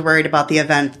 So I was worried about the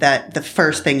event that the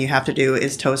first thing you have to do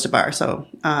is toes to bar. So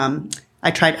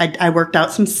I worked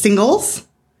out some singles.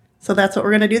 So that's what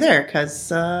we're going to do there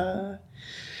because I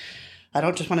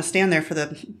don't just want to stand there for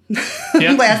the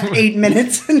Yep. last 8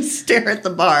 minutes and stare at the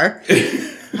bar.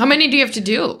 How many do you have to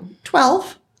do?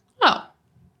 12. Oh,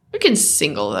 we can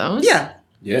single those. Yeah.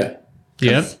 Yeah.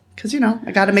 Yep. Because,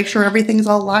 I got to make sure everything's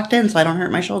all locked in so I don't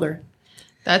hurt my shoulder.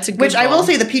 That's a good Which I will goal.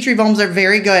 say the Petrie Vomes are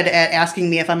very good at asking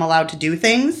me if I'm allowed to do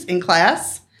things in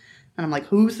class. And I'm like,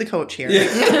 who's the coach here?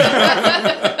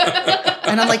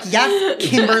 And I'm like, yes,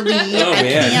 Kimberly, I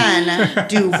can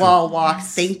do wall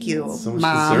walks. Thank you, So much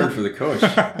Mom. concern for the coach.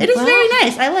 It is very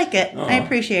nice. I like it. I Aw.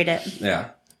 appreciate it. Yeah.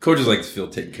 Coaches like to feel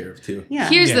taken care of too. Yeah.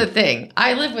 Here's Yeah. the thing.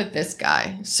 I live with this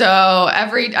guy. So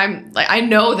I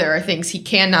know there are things he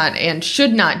cannot and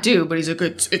should not do, but he's like,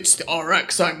 it's the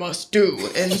RX I must do.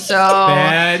 And so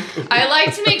Bad. I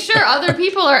like to make sure other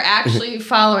people are actually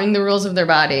following the rules of their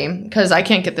body because I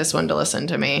can't get this one to listen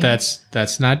to me. That's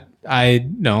not. I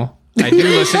no. I do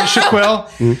listen to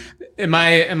Shaquille. Am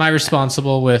I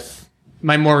responsible with? Am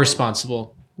I more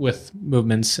responsible with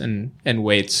movements and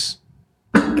weights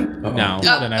now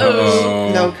than I was?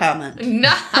 Oh. No comment. No.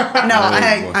 No,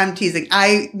 boy. I'm teasing.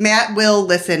 Matt will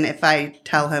listen if I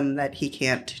tell him that he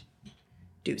can't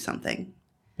do something.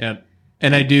 Yep.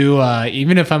 And I do,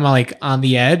 even if I'm like on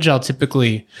the edge, I'll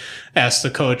typically ask the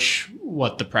coach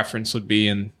what the preference would be.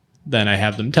 And then I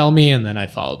have them tell me, and then I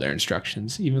follow their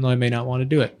instructions, even though I may not want to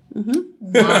do it.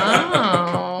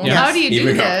 Wow. Yeah. How do you do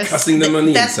Even this? cussing them on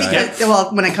the That's inside.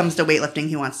 because, when it comes to weightlifting,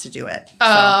 he wants to do it.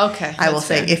 Oh, okay. I will That's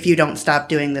say, fair. if you don't stop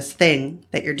doing this thing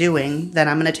that you're doing, then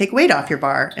I'm going to take weight off your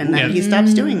bar. And then Yeah. he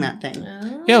stops doing that thing.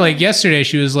 Yeah, like yesterday,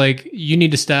 she was like, "You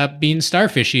need to stop being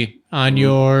starfishy on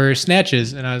your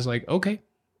snatches," and I was like, "Okay."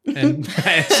 And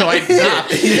so I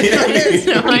stopped. he I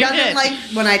doesn't did. like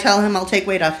when I tell him I'll take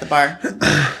weight off the bar.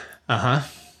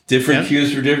 Different Yep.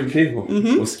 cues for different people.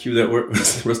 What's the cue that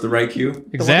works? What's the right cue?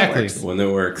 Exactly. works. The one that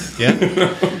works. Yeah.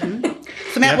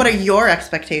 So, Matt, what are your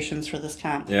expectations for this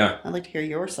comp? Yeah. I'd like to hear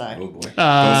your side. Oh boy.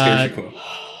 Uh, Don't scare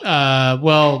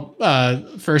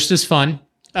Shaquille. First is fun.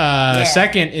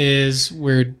 Second is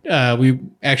we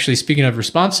actually, speaking of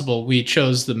responsible, we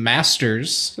chose the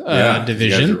Masters Yeah,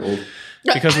 division you guys are old.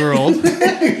 because we're old.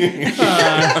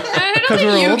 I don't 'Cause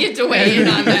think we're you old. get to weigh in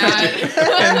on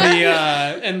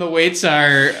that. and the weights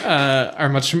are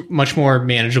much more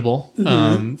manageable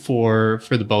for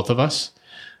the both of us.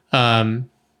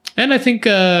 And I think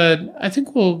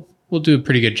we'll do a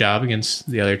pretty good job against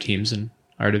the other teams in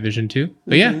our division too.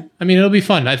 But yeah, I mean, it'll be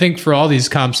fun. I think for all these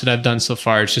comps that I've done so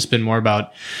far, it's just been more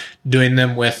about doing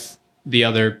them with the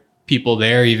other people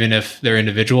there, even if they're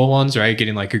individual ones, right?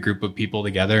 Getting like a group of people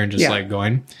together and just Yeah. like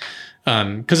going.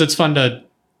 Because it's fun to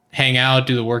hang out,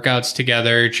 do the workouts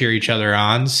together, cheer each other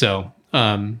on. So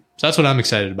that's what I'm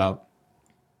excited about.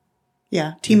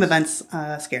 Yeah, team events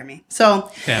scare me. So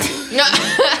Yeah.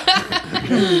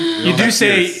 You do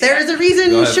say there's a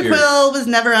reason Go ahead, Shaquille was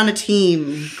never on a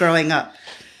team growing up.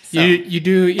 So. you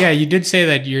did say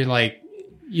that you're like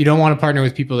you don't want to partner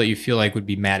with people that you feel like would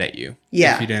be mad at you.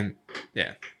 Yeah. If you didn't.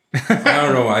 Yeah. I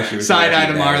don't know why she was Side eye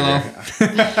to Marlo.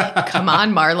 Marlo. Come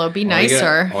on, Marlo, be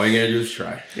nicer. All you gotta do is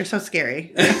try. You're so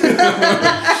scary. Listen,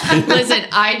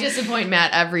 I disappoint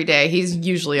Matt every day. He's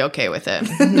usually okay with it.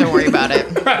 Don't worry about it.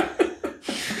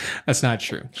 That's not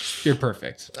true. You're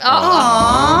perfect.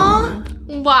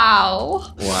 Aww.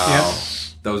 Wow. Wow.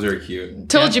 Those are cute.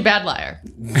 Told you, bad liar.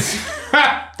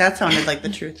 That sounded like the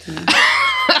truth to me.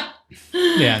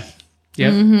 Yeah.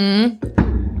 Yep.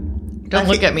 Don't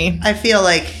look at me. I feel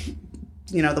like,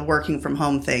 the working from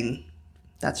home thing,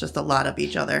 that's just a lot of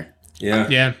each other. Yeah.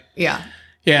 Yeah. Yeah.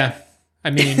 Yeah. I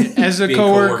mean, as a Being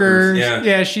coworker,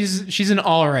 coworkers, she's an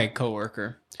all right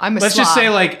coworker. I'm a Let's just slob. say,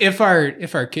 like, if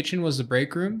our kitchen was the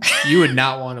break room, you would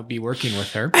not want to be working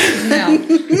with her.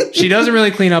 No. She doesn't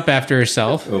really clean up after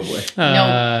herself. Oh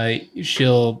boy.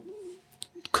 She'll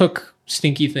cook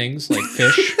stinky things like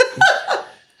fish.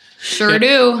 Sure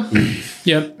do.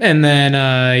 Yep. And then,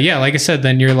 like I said,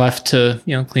 then you're left to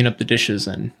clean up the dishes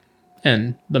and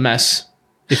the mess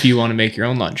if you want to make your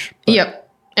own lunch. Yep.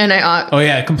 And I Oh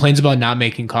yeah, complains about not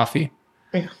making coffee.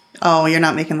 Oh, you're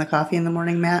not making the coffee in the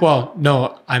morning, Matt? Well,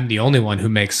 no, I'm the only one who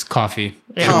makes coffee.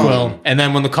 Yeah. Well, and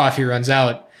then when the coffee runs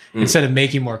out, instead of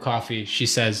making more coffee, she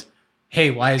says,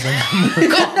 "Hey, why is there not more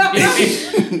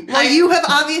coffee?" Well, you have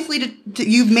obviously,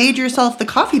 you've made yourself the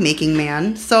coffee making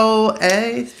man, so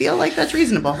I feel like that's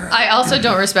reasonable. I also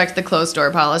don't respect the closed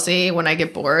door policy. When I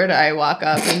get bored, I walk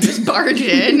up and just barge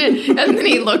in, and then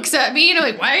he looks at me and I'm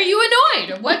like, "Why are you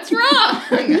annoyed? What's wrong?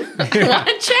 I want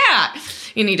to chat."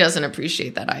 And he doesn't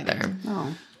appreciate that either.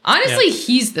 Oh. Honestly,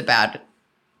 he's the bad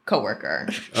coworker.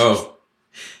 Oh.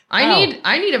 I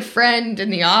need a friend in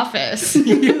the office.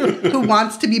 Who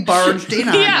wants to be barged in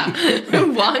on? Yeah,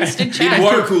 who wants to chat.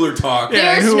 Water cooler talk.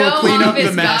 Yeah. There's who will no clean up the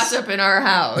office mess. gossip in our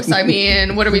house. I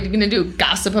mean, what are we going to do?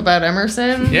 Gossip about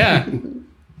Emerson? Yeah,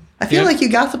 I feel Yeah. like you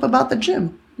gossip about the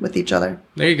gym with each other.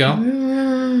 there you go.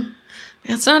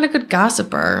 That's not a good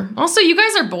gossiper. Also, you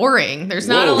guys are boring. There's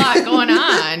not a Whoa. lot going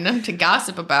on to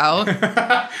gossip about.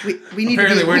 We need to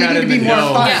Apparently be, we're we not need to in be the more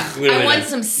know. fun. Yeah, Wait a I want minute.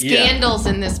 some scandals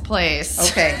in this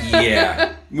place. Okay.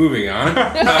 Yeah. Moving on.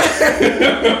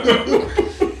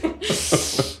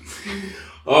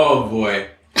 Oh boy.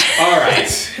 All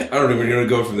right. I don't know where you're gonna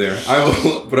go from there. I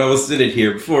will sit it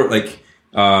here before let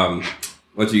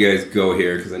you guys go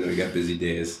here because I know you got busy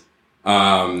days.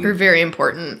 You're very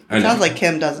important. I know. Sounds like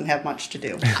Kim doesn't have much to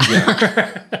do.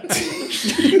 Yeah.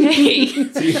 Hey,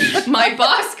 my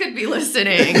boss could be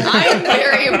listening. I am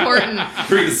very important.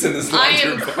 We're gonna send this I along to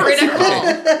am her boss.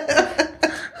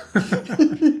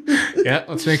 critical. Yeah,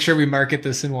 let's make sure we market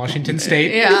this in Washington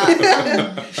State.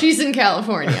 Yeah. She's in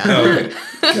California. Okay.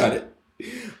 Got it.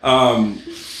 All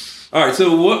right.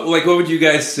 So what would you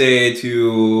guys say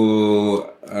to,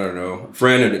 I don't know, a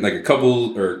friend, like a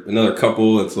couple or another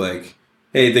couple that's like,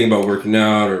 hey, think about working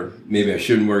out, or maybe I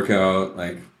shouldn't work out.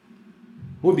 Like,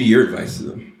 what would be your advice to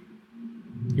them?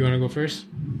 You want to go first?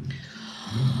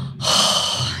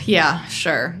 Yeah,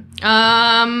 sure.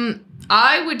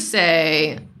 I would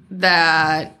say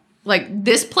that like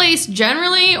this place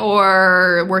generally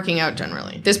or working out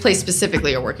generally? This place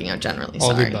specifically or working out generally?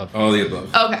 All Sorry. the above. All the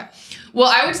above. Okay. Well,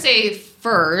 I would say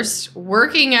first,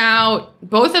 working out,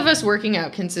 both of us working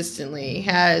out consistently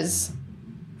has,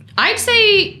 I'd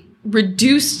say,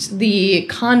 reduced the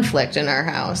conflict in our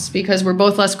house because we're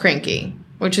both less cranky,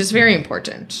 which is very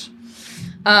important.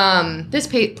 This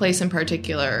place in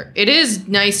particular, it is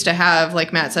nice to have,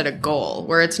 like Matt said, a goal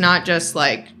where it's not just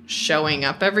like showing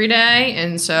up every day.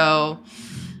 And so,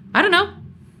 I don't know.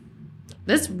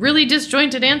 This really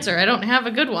disjointed answer. I don't have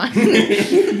a good one.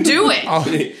 Do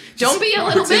it. Don't be a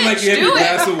little Pretend bitch. like you have Do your it.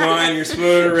 glass of wine, you're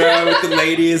swimming around with the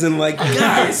ladies, and like,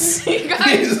 guys. you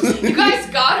guys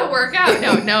gotta work out.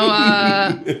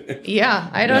 Yeah,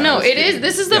 I don't know. that's It is. good.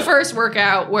 This is the first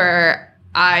workout where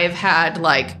I've had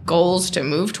like goals to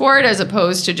move toward, as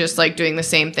opposed to just like doing the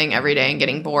same thing every day and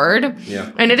getting bored.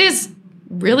 Yeah. And it is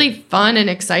really fun and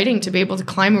exciting to be able to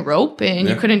climb a rope, and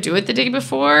you Yeah. couldn't do it the day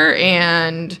before,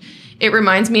 and it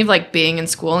reminds me of like being in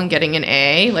school and getting an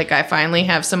A. Like I finally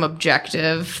have some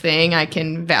objective thing I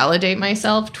can validate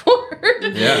myself toward,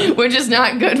 which is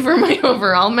not good for my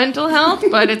overall mental health,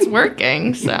 but it's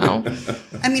working. So,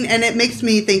 I mean, and it makes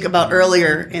me think about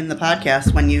earlier in the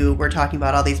podcast when you were talking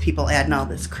about all these people adding all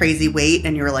this crazy weight,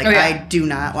 and you were like, I do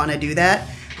not want to do that.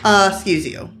 Excuse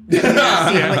you. See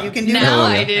what you can do now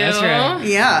I do. That's right.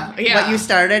 Yeah. What you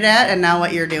started at and now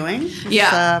what you're doing.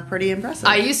 Yeah. Pretty impressive.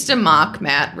 I used to mock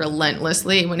Matt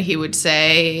relentlessly when he would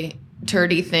say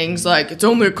turdy things like, it's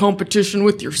only a competition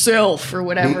with yourself or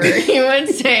whatever he would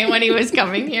say when he was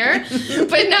coming here.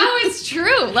 But now it's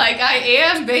true. Like I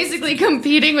am basically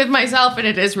competing with myself, and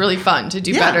it is really fun to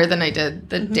do better than I did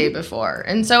the day before.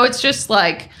 And so it's just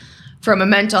like, from a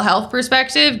mental health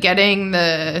perspective, getting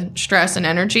the stress and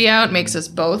energy out makes us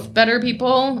both better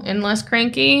people and less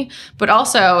cranky. But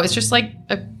also, it's just like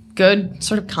a good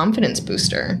sort of confidence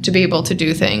booster to be able to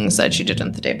do things that you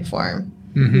didn't the day before.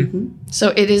 So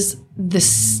it is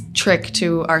this trick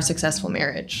to our successful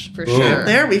marriage, for sure.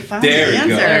 There we found There the we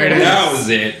answer. go. That was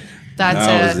it.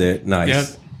 That was it.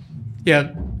 Nice. Yeah.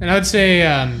 And I would say,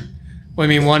 well, I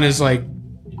mean, one is like,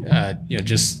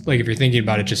 just like if you're thinking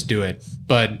about it, just do it.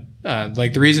 But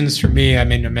like the reasons for me, I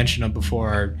mean, I mentioned them before,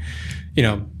 are,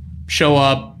 show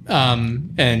up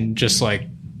and just like,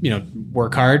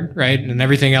 work hard, right? And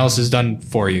everything else is done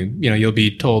for you. You'll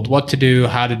be told what to do,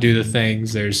 how to do the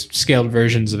things. There's scaled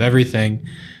versions of everything.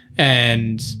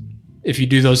 And if you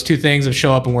do those two things of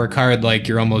show up and work hard, like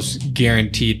you're almost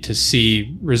guaranteed to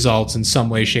see results in some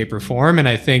way, shape, or form. And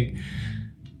I think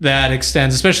that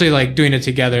extends, especially like doing it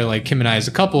together, like Kim and I as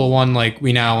a couple. One, like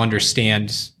we now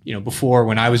understand, before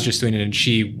when I was just doing it and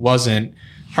she wasn't,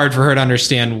 hard for her to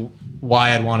understand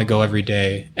why I'd want to go every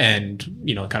day and,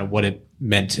 kind of what it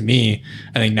meant to me.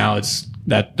 I think now it's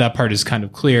that part is kind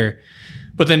of clear.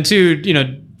 But then too,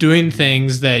 doing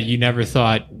things that you never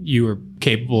thought you were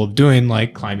capable of doing,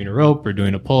 like climbing a rope or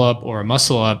doing a pull-up or a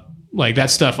muscle-up, like that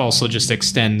stuff also just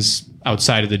extends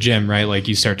outside of the gym, right? Like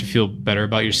you start to feel better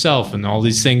about yourself, and all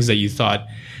these things that you thought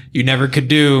you never could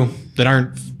do that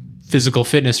aren't physical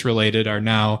fitness related are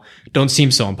now don't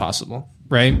seem so impossible,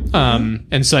 right?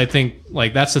 And so I think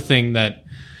like that's the thing that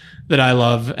I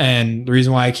love, and the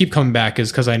reason why I keep coming back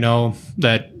is because I know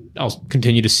that I'll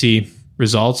continue to see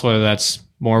results, whether that's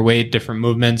more weight, different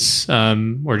movements,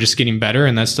 or just getting better,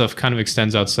 and that stuff kind of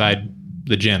extends outside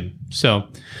the gym. So,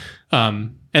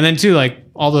 and then too, like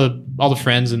all the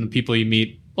friends and the people you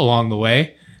meet along the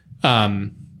way,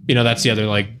 that's the other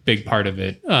like big part of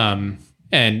it.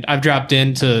 And I've dropped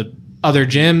into other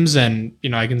gyms,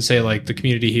 and I can say like the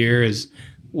community here is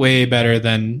way better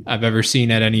than I've ever seen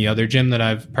at any other gym that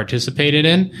I've participated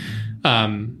in.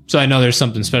 So I know there's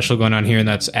something special going on here, and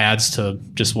that's adds to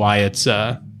just why it's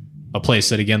a place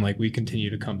that, again, like we continue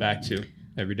to come back to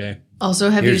every day. Also,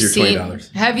 have Here's you your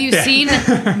seen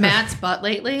 $20. Matt's butt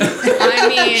lately? I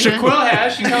mean, Shaquille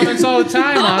has. She comments all the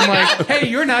time on like, hey,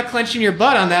 you're not clenching your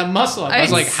butt on that muscle up. I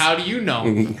was like, how do you know?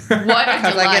 What a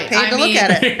Because delight. I get paid to look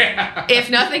at it. If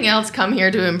nothing else, come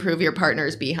here to improve your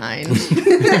partner's behind. There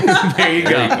you There you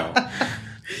go. go.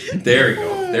 There you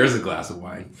go. There's a glass of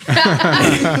wine.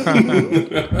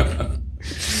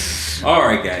 All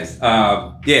right, guys.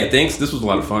 Thanks. This was a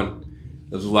lot of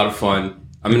fun.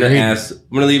 I'm gonna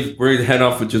we're gonna head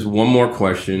off with just one more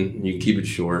question. You can keep it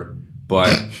short,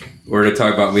 but we're gonna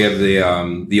talk about, we have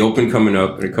the Open coming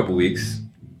up in a couple weeks.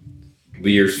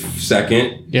 Be your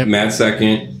second, Yep. Matt's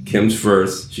second, Kim's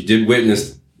first. She did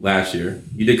witness last year.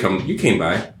 You came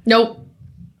by. Nope.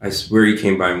 I swear you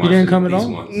came by and watched didn't come at at least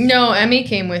all? once. No, Emmy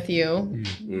came with you.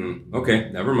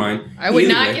 Okay, never mind. I would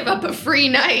Either not way. give up a free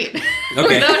night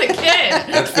Okay. without a kid.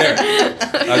 That's fair.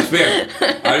 That's fair.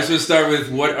 I just want to start with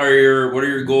what are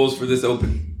your goals for this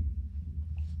Open?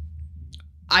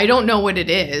 I don't know what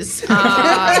it is. One,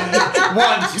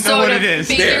 you So know what to it is.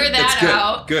 figure There, that's that good.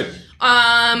 out. Good.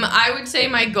 I would say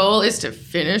my goal is to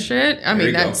finish it. I There mean,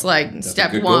 you go. that's like That's a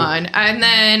step good goal. one. And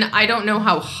then I don't know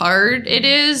how hard it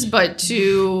is, but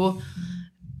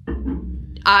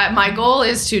my goal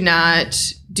is to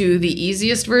not do the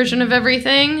easiest version of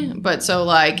everything. But so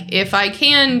like if I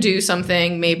can do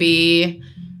something, maybe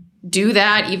do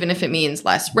that, even if it means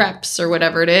less reps or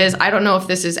whatever it is. I don't know if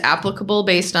this is applicable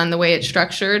based on the way it's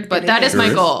structured, but that is my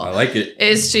Sure. goal. I like it.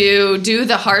 Is to do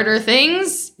the harder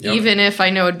things, Yep. even if I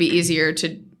know it'd be easier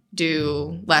to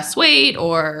do less weight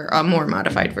or a more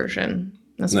modified version.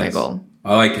 That's my Nice. goal.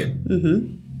 I like it.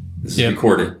 Mm-hmm. This is Yep.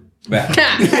 recorded. Back.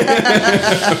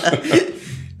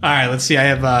 All right, let's see. I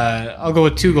have, I'll go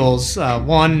with two goals.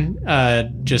 One,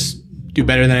 just do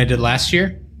better than I did last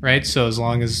year. right? So as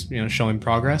long as, showing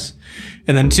progress.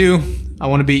 And then 2, I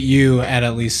want to beat you at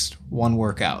least one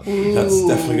workout. That's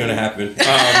definitely going to happen.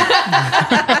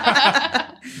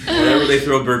 Whenever they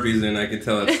throw burpees in, I can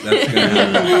tell that's going to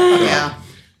happen. So, Yeah.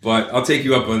 But I'll take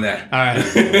you up on that. All right.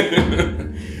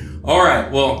 All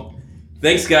right. Well,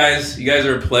 thanks, guys. You guys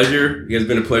are a pleasure. You guys have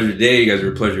been a pleasure today. You guys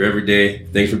are a pleasure every day.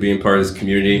 Thanks for being part of this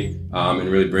community and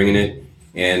really bringing it.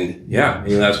 And yeah,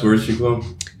 any last words, Shaquille?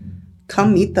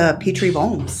 Come meet the Petrie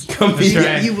Bones. Come meet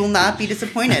right. You will not be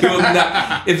disappointed. You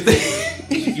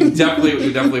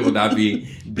definitely will not be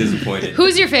disappointed.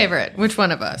 Who's your favorite? Which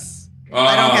one of us?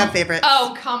 I don't have favorites.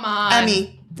 Oh, come on.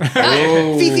 Emmy.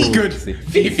 Oh, Fifi. Good.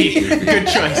 Fifi. Good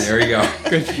choice. There we go.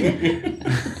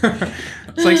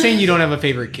 It's like saying you don't have a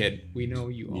favorite kid. We know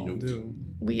you all do.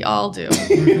 We all do.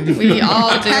 We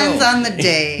all do. Depends on the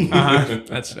day.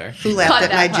 That's fair. Who laughed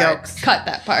at my part. jokes? Cut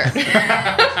that part.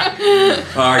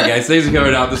 All right, guys. Thanks for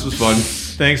coming out. This was fun.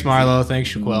 Thanks, Marlo. Thanks,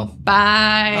 Shaquille.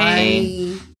 Bye. Bye.